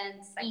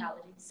science,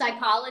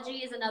 psychology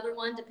is another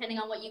one, depending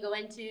on what you go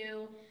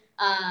into.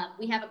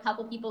 We have a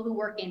couple people who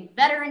work in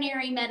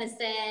veterinary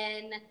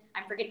medicine.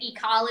 I forget,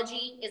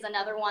 ecology is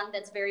another one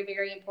that's very,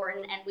 very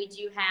important. And we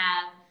do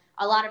have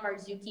a lot of our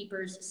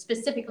zookeepers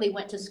specifically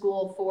went to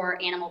school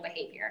for animal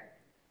behavior.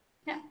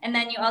 Yeah. And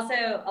then you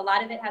also, a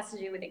lot of it has to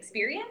do with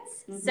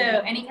experience. So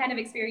any kind of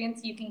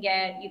experience you can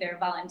get, either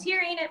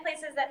volunteering at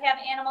places that have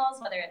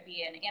animals, whether it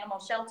be an animal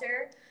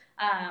shelter,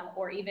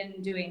 or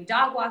even doing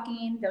dog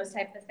walking, those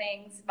types of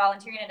things.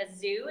 Volunteering at a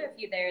zoo,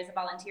 if there's a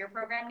volunteer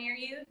program near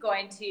you,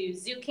 going to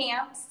zoo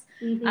camps,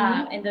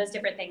 and those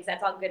different things.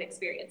 That's all good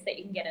experience that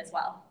you can get as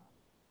well.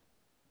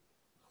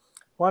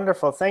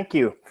 Wonderful, thank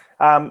you.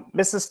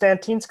 Mrs.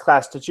 Stantine's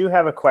class, did you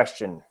have a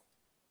question?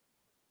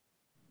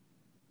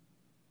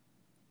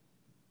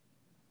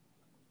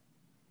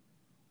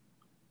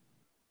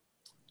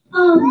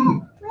 Where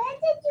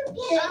did you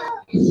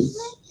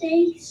get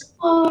snakes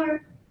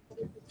are?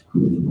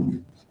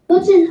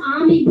 What's an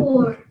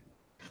omnivore?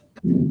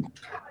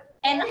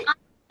 An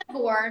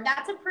omnivore,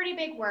 that's a pretty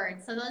big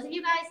word. So those of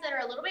you guys that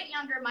are a little bit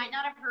younger might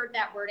not have heard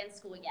that word in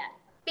school yet.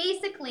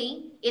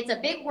 Basically, it's a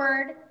big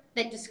word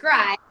that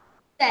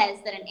says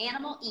that an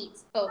animal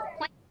eats both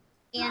plants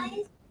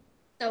and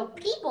so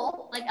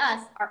people like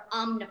us are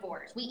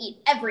omnivores. We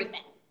eat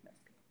everything.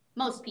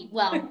 Most people,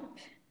 well,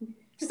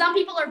 some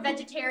people are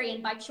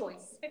vegetarian by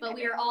choice, but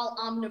we are all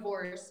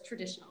omnivores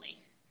traditionally.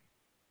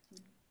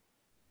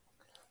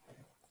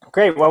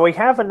 Great. Well, we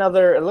have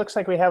another. It looks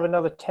like we have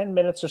another 10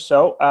 minutes or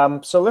so.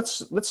 So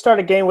let's start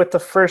again with the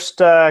first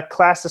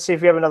class to see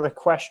if you have another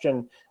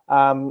question.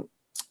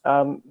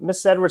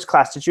 Miss Edwards'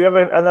 class, did you have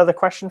another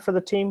question for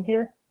the team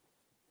here?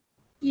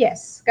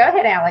 Yes. Go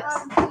ahead, Alex.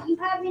 Do you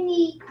have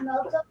any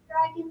Komodo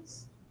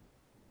dragons?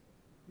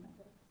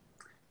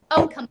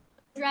 Oh, Komodo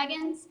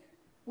dragons?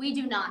 We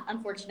do not,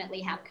 unfortunately,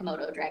 have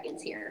Komodo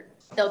dragons here,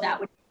 though that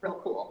would be real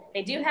cool.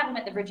 They do have them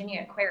at the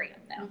Virginia Aquarium,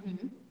 though.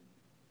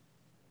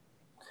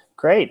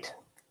 Great.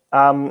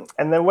 And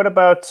then what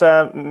about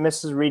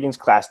Mrs. Reading's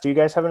class? Do you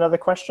guys have another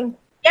question?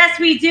 Yes,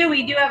 we do.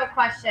 We do have a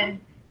question.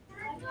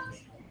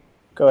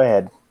 Go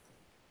ahead.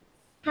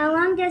 How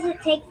long does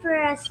it take for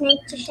a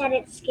snake to shed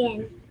its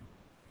skin?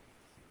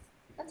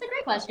 That's a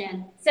great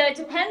question. So it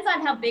depends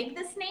on how big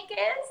the snake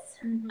is,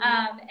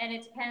 and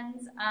it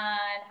depends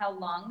on how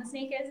long the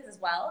snake is as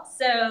well.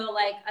 So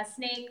like a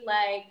snake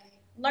like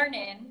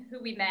Lernan,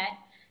 who we met,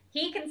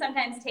 he can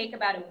sometimes take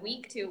about a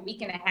week to a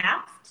week and a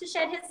half to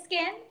shed his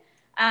skin,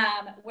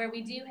 where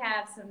we do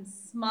have some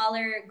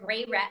smaller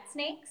gray rat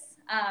snakes.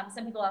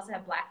 Some people also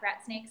have black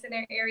rat snakes in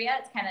their area.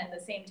 It's kind of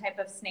the same type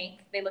of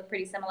snake. They look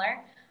pretty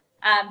similar.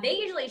 They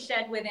usually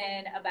shed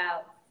within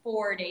about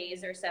 4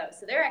 days or so.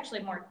 So they're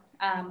actually more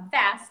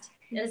fast.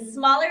 The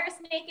smaller a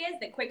snake is,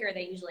 the quicker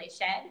they usually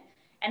shed.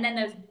 And then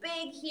those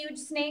big, huge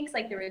snakes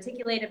like the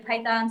reticulated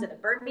pythons or the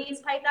Burmese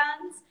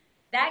pythons,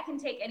 that can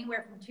take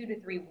anywhere from 2 to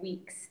 3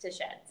 weeks to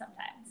shed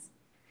sometimes.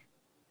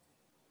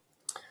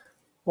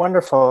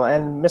 Wonderful.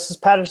 And Mrs.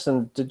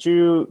 Patterson, did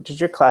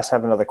your class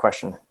have another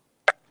question?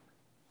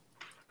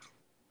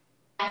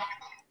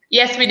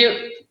 Yes, we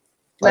do.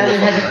 Lennon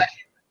has a question.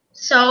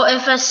 So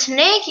if a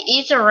snake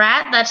eats a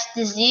rat that's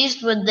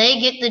diseased, would they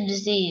get the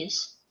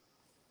disease?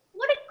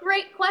 What a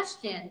great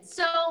question.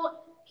 So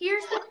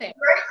here's the thing.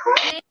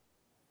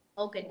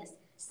 Oh, goodness.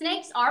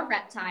 Snakes are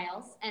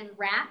reptiles and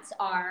rats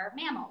are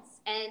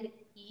mammals. And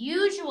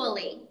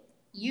usually,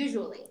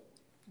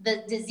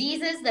 the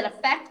diseases that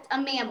affect a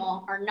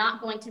mammal are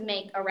not going to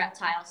make a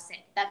reptile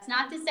sick. That's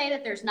not to say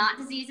that there's not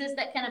diseases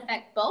that can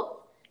affect both,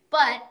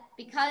 but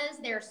because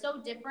they're so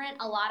different,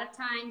 a lot of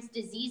times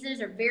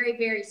diseases are very,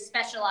 very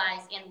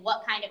specialized in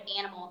what kind of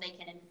animal they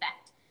can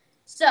infect.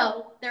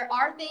 So there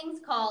are things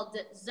called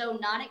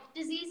zoonotic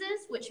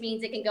diseases, which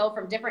means it can go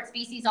from different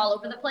species all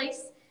over the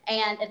place.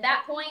 And at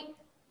that point,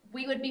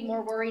 we would be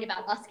more worried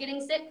about us getting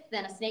sick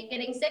than a snake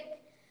getting sick.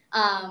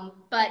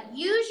 But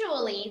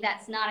usually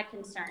that's not a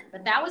concern.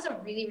 But that was a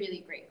really,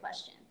 really great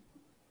question.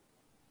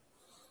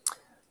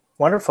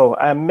 Wonderful.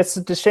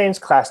 Mrs. Deshane's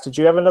class, did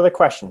you have another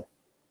question?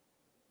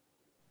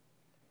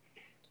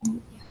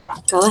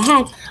 Go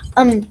ahead.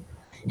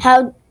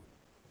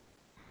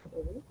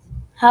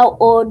 How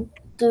old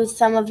do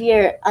some of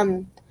your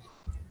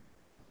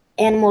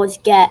animals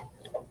get?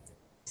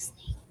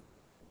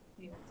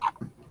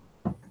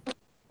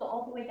 Go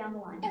all the way down the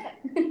line.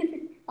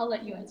 I'll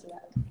let you answer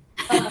that.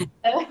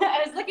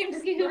 I was looking to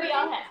see who we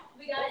all had.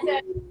 We got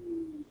it.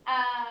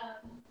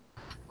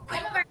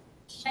 Some of our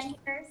been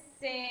here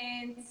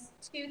since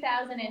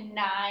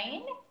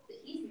 2009.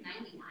 He's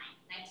 99.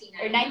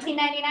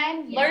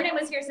 1999. Yeah. Lernan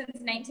was here since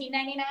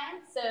 1999.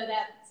 So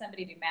that,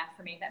 somebody do math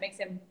for me. That makes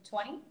him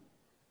 20?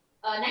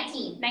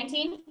 19.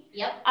 19?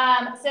 Yep.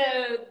 So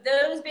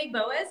those big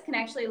boas can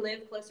actually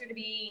live closer to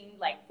being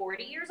like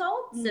 40 years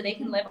old. So they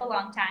can live a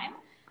long time.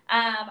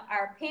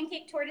 Our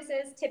pancake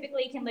tortoises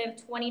typically can live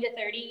 20 to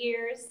 30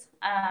 years.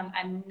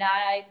 I'm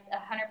not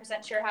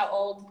 100% sure how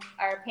old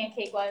our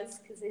pancake was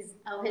because his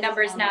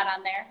number's not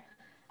on there.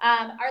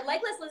 Our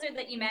legless lizard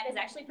that you met is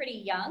actually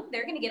pretty young.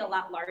 They're going to get a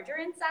lot larger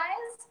in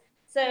size.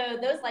 So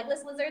those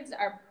legless lizards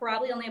are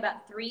probably only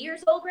about 3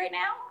 years old right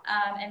now.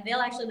 And they'll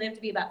actually live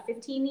to be about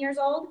 15 years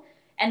old.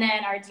 And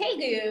then our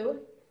tegu,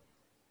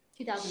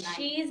 2009.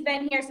 She's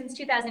been here since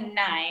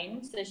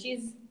 2009. So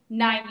she's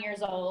 9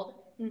 years old.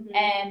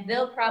 And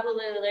they'll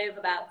probably live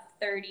about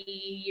 30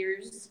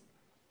 years,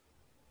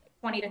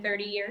 20 to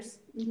 30 years.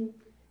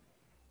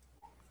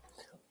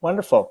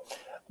 Wonderful.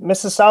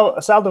 Mrs.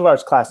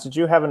 Saldivar's class, did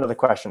you have another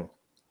question?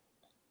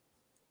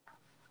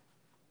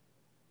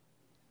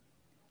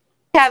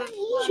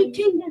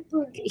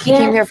 He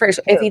came here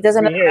first. If he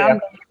doesn't know,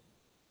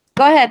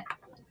 go ahead.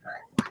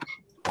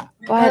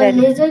 Go ahead, A Eddie.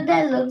 lizard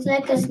that looks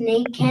like a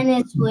snake, can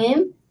it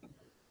swim?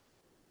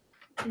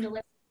 Can the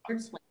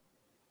lizard swim?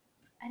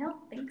 I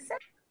don't think so.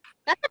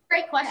 That's a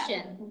great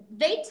question.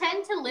 They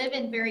tend to live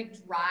in very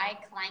dry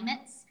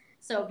climates,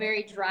 so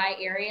very dry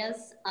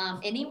areas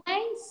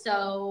anyway.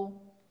 So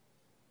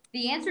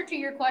the answer to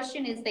your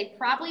question is they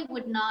probably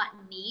would not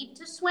need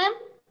to swim.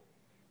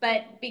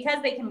 But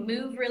because they can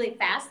move really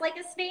fast like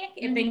a snake,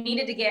 if they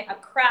needed to get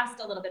across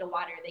a little bit of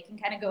water, they can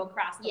kind of go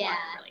across the water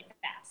really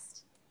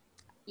fast.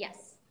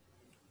 Yes.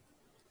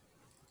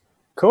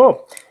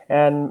 Cool.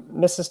 And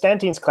Mrs.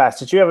 Stantine's class,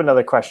 did you have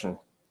another question?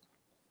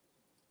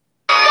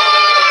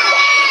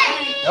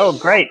 Oh,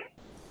 great.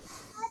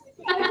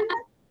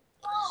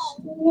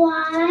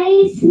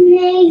 Why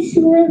snakes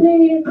live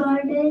in your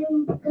garden?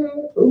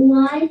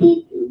 What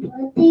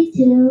they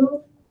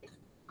do?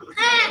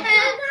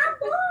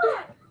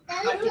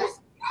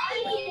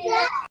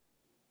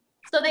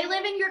 So they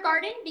live in your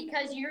garden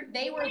because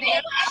they were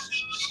there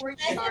for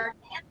your garden.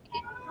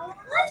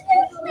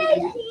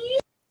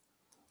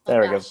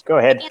 There we go. Go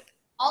ahead.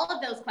 All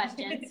of those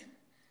questions.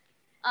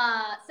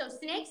 So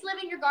snakes live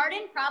in your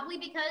garden probably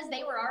because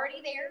they were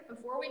already there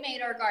before we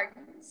made our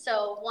garden.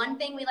 So one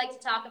thing we like to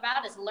talk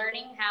about is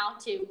learning how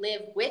to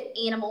live with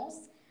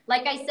animals.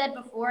 Like I said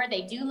before,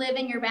 they do live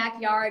in your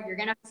backyard. You're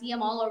going to see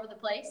them all over the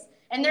place.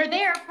 And they're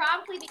there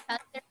probably because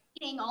they're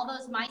eating all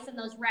those mice and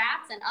those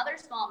rats and other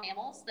small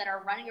mammals that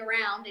are running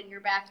around in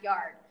your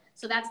backyard.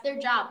 So that's their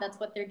job. That's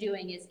what they're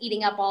doing, is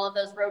eating up all of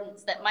those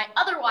rodents that might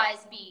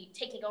otherwise be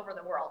taking over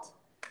the world.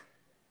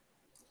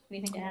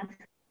 Anything to add?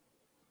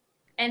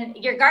 And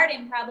your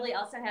garden probably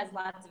also has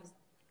lots of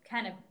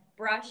kind of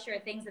brush or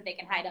things that they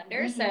can hide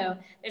under. Mm-hmm. So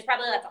there's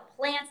probably lots of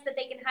plants that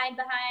they can hide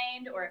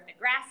behind, or if the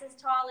grass is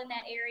tall in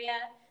that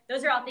area,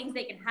 those are all things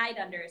they can hide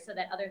under so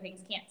that other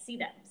things can't see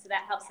them. So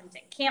that helps them to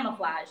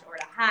camouflage or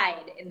to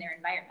hide in their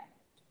environment.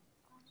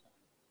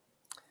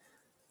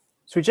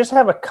 So we just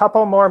have a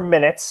couple more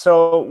minutes,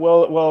 so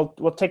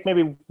we'll take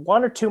maybe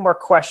 1 or 2 more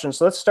questions.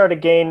 So let's start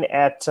again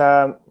at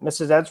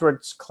Mrs.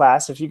 Edwards'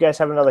 class. If you guys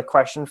have another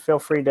question, feel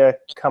free to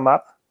come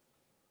up.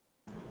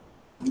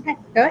 Okay,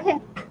 go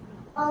ahead.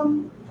 How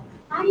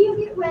do you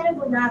get rid of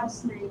a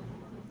rattlesnake?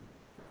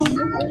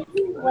 Can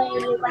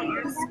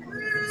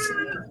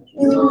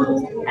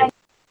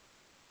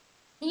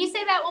you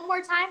say that one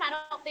more time? I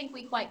don't think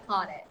we quite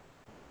caught it.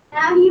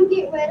 How do you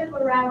get rid of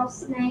a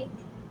rattlesnake?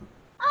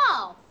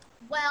 Oh,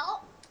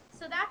 well,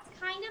 so that's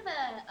kind of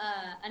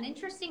an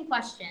interesting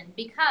question,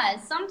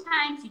 because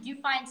sometimes you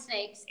do find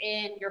snakes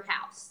in your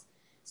house.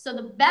 So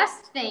the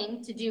best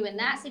thing to do in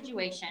that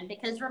situation,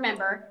 because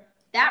remember,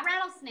 that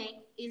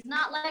rattlesnake is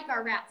not like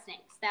our rat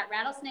snakes. That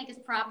rattlesnake is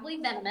probably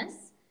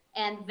venomous,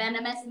 and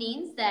venomous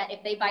means that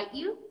if they bite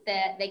you,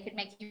 that they could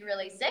make you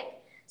really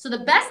sick. So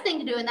the best thing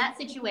to do in that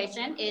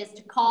situation is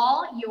to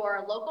call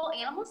your local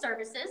animal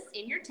services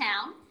in your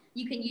town.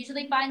 You can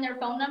usually find their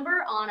phone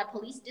number on a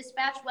police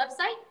dispatch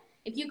website.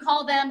 If you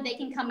call them, they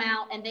can come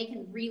out and they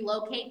can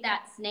relocate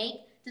that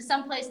snake to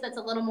someplace that's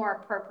a little more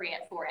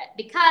appropriate for it.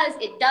 Because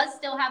it does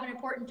still have an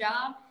important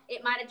job,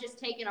 it might have just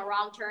taken a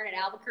wrong turn at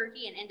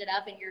Albuquerque and ended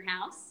up in your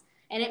house.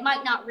 And it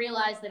might not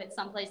realize that it's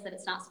someplace that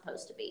it's not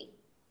supposed to be.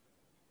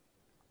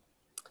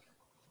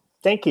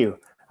 Thank you.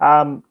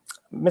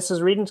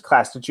 Mrs. Reedon's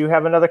class, did you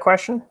have another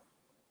question?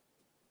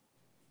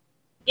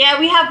 Yeah,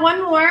 we have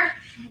one more.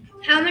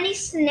 How many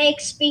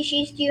snake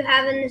species do you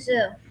have in the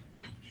zoo?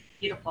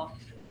 Beautiful.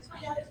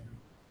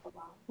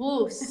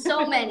 Ooh,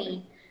 so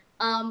many.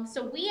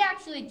 So we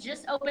actually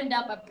just opened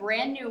up a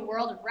brand new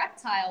World of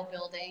Reptile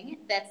building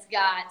that's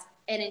got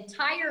an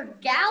entire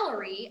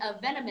gallery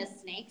of venomous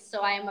snakes.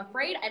 So I am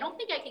afraid, I don't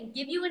think I can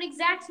give you an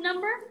exact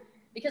number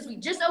because we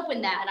just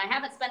opened that and I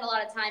haven't spent a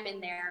lot of time in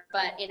there.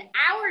 But in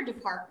our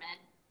department,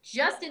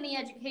 just in the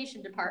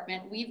education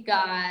department, we've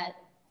got,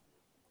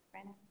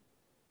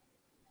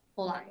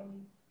 hold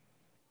on.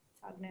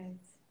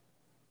 Hognose.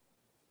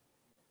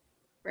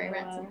 Gray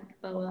rat snake,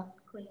 boa,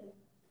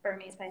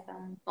 Burmese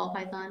python. ball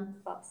python.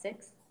 About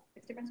six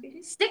different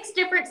species. 6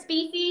 different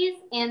species,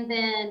 and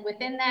then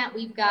within that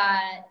we've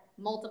got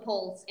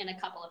multiples in a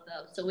couple of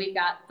those. So we've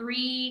got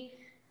 3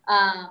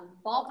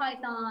 ball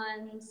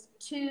pythons,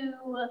 2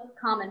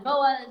 common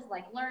boas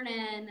like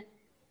Lernin,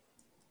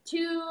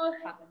 2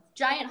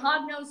 giant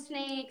hognose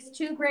snakes,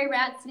 2 gray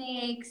rat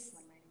snakes,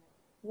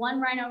 1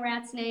 rhino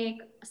rat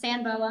snake, a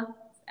sand boa.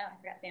 Oh, I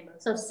forgot bamboo.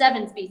 So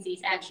 7 species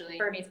actually.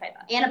 Burmese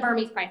python. And a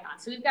Burmese python.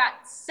 So we've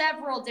got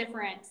several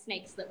different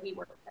snakes that we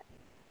work with.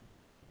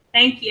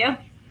 Thank you.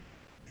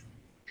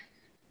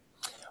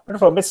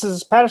 Wonderful.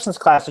 Mrs. Patterson's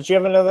class, did you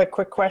have another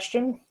quick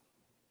question?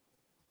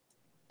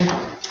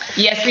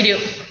 Yes, we do.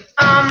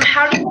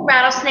 How does the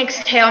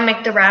rattlesnake's tail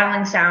make the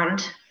rattling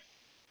sound?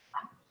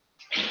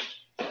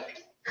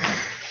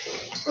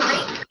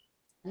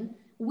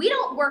 We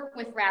don't work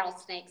with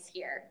rattlesnakes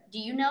here. Do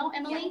you know,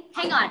 Emily?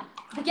 Yeah. Hang on.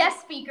 The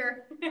guest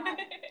speaker. I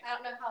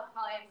don't know how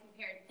I am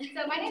compared.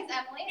 So my name's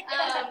Emily.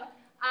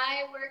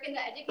 I work in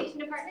the education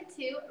department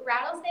too.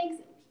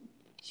 Rattlesnakes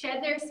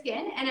shed their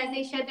skin, and as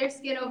they shed their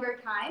skin over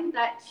time,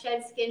 that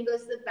shed skin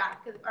goes to the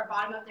back of, or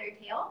bottom of their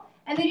tail,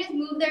 and they just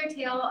move their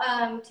tail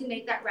to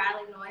make that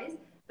rattling noise.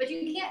 But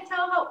you can't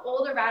tell how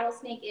old a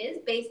rattlesnake is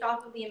based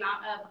off of the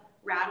amount of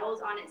rattles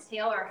on its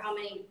tail or how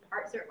many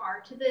parts there are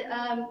to the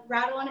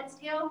rattle on its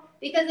tail,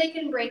 because they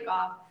can break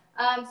off.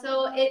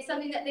 So it's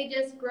something that they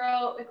just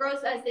grow. It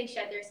grows as they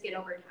shed their skin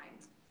over time.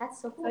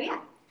 That's so cool. So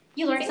yeah,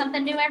 You learn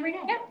something new every day.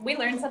 Yeah, we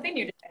learned something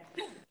new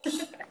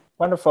today.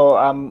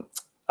 Wonderful.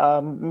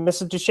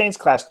 Mrs. Duchesne's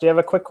class, do you have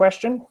a quick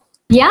question?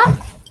 Yeah.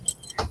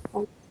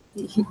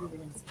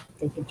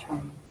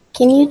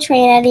 Can you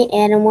train any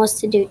animals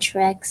to do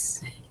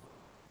tricks?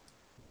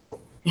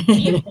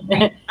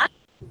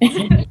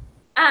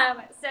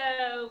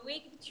 So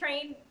we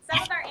train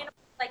some of our animals,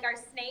 like our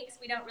snakes,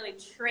 we don't really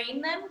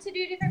train them to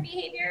do different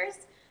behaviors.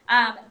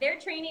 Their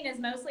training is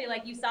mostly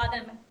like you saw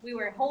them, we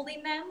were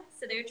holding them.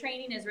 So their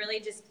training is really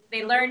just,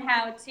 they learn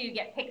how to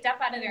get picked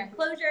up out of their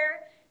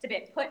enclosure, to be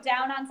put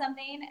down on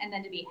something, and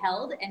then to be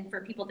held and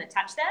for people to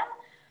touch them.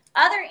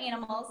 Other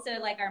animals, so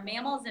like our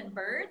mammals and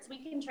birds, we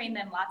can train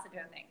them lots of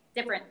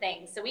different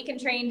things. So we can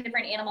train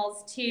different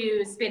animals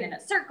to spin in a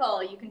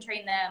circle. You can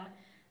train them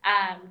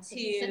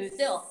to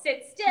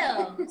sit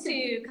still,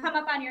 to come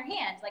up on your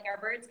hand, like our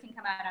birds can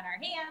come out on our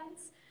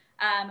hands.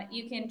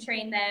 You can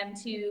train them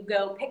to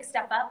go pick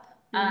stuff up.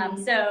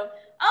 So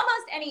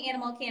almost any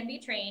animal can be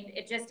trained.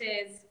 It just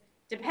is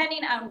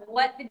depending on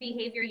what the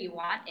behavior you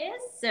want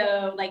is.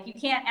 So like you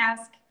can't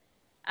ask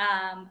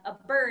a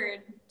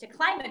bird to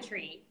climb a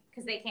tree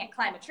because they can't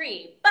climb a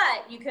tree,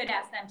 but you could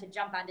ask them to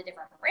jump onto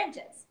different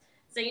branches.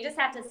 So you just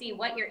have to see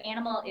what your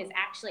animal is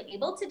actually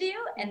able to do.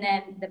 And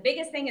then the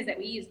biggest thing is that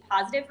we use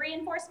positive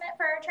reinforcement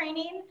for our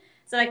training.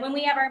 So like when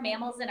we have our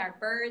mammals and our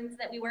birds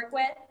that we work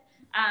with,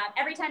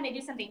 every time they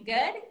do something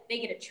good, they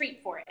get a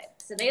treat for it.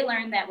 So they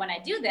learn that when I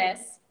do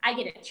this, I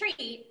get a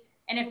treat.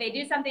 And if they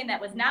do something that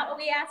was not what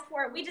we asked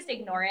for, we just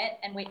ignore it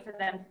and wait for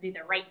them to do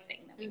the right thing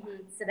that we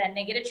want. So then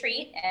they get a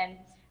treat. And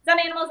some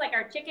animals, like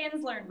our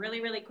chickens, learn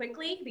really, really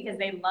quickly because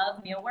they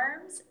love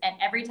mealworms. And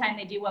every time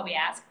they do what we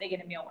ask, they get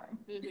a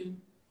mealworm.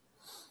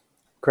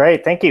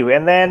 Great, thank you.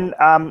 And then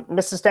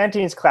Mrs.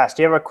 Stanton's class,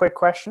 do you have a quick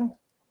question?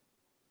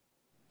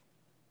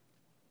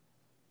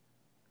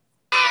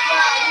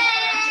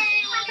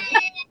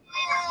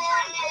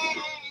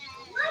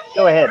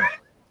 Go ahead.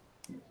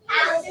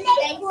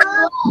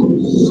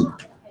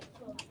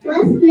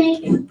 What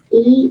snakes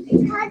eat?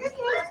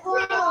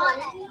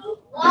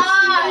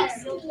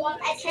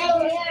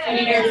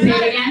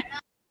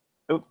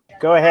 Oop,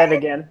 go ahead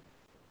again.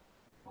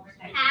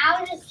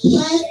 How does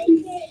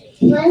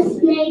what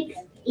snakes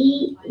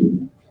eat?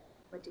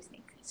 What do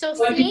snakes eat? So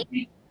snakes,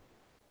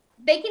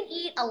 they can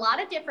eat a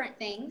lot of different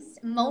things.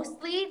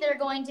 Mostly they're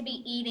going to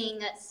be eating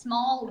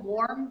small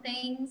warm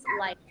things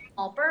like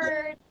small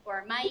birds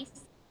or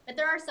mice. But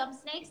there are some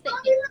snakes that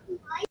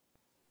eat.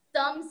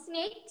 Some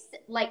snakes,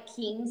 like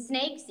king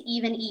snakes,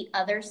 even eat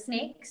other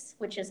snakes,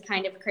 which is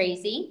kind of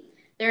crazy.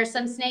 There are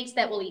some snakes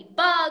that will eat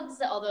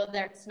bugs, although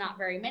there's not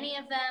very many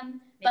of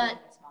them. But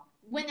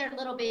when they're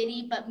little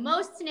bitty, but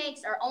most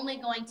snakes are only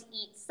going to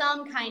eat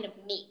some kind of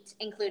meat,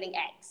 including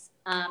eggs.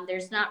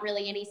 There's not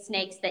really any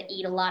snakes that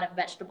eat a lot of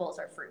vegetables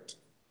or fruit.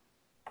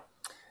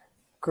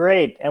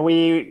 Great, and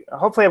we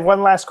hopefully have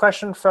one last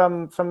question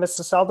from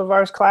Mrs.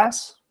 Saldivar's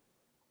class.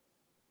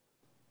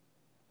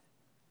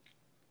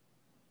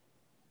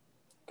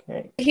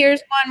 Okay.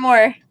 Here's one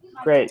more.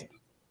 Great.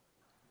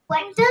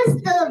 What does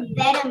the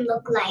venom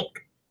look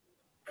like?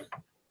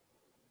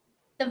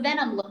 The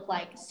venom look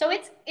like? So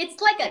it's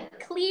like a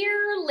clear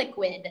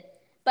liquid,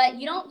 but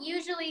you don't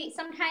usually,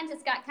 sometimes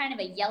it's got kind of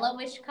a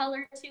yellowish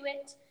color to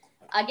it.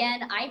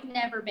 Again, I've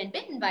never been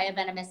bitten by a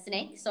venomous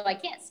snake, so I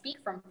can't speak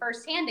from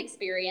firsthand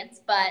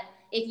experience, but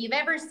if you've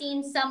ever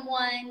seen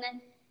someone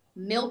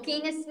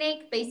milking a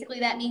snake, basically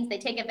that means they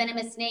take a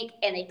venomous snake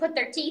and they put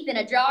their teeth in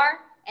a jar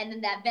and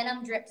then that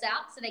venom drips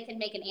out so they can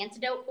make an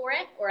antidote for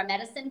it or a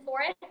medicine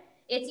for it.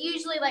 It's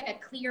usually like a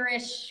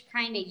clearish,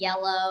 kind of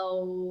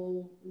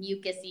yellow,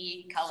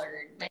 mucusy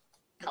colored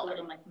color.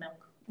 Like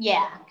milk.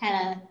 Yeah,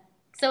 kind of.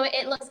 So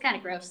it looks kind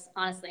of gross,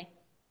 honestly.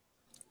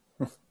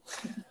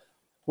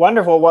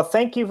 Wonderful. Well,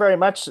 thank you very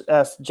much,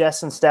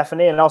 Jess and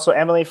Stephanie, and also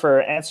Emily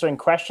for answering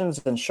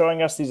questions and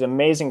showing us these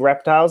amazing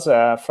reptiles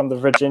from the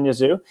Virginia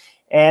Zoo.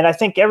 And I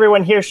think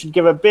everyone here should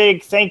give a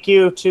big thank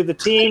you to the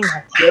team.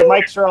 Your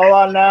mics are all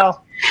on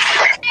now.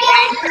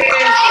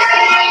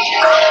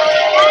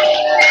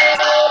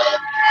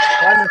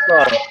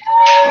 Wonderful.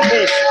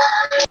 Great.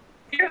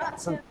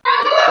 Awesome.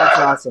 That's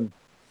awesome.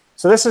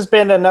 So this has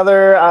been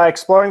another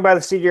Exploring by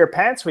the Seat of Your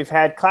Pants. We've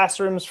had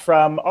classrooms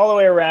from all the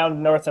way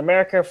around North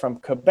America, from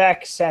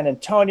Quebec, San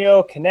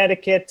Antonio,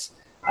 Connecticut.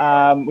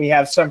 We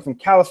have some from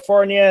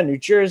California, New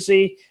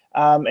Jersey,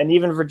 and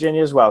even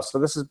Virginia as well. So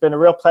this has been a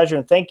real pleasure,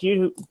 and thank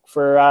you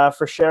for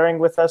sharing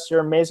with us your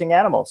amazing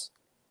animals.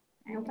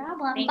 No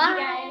problem. Thank Bye. you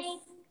guys.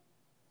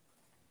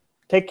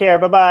 Take care.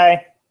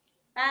 Bye-bye.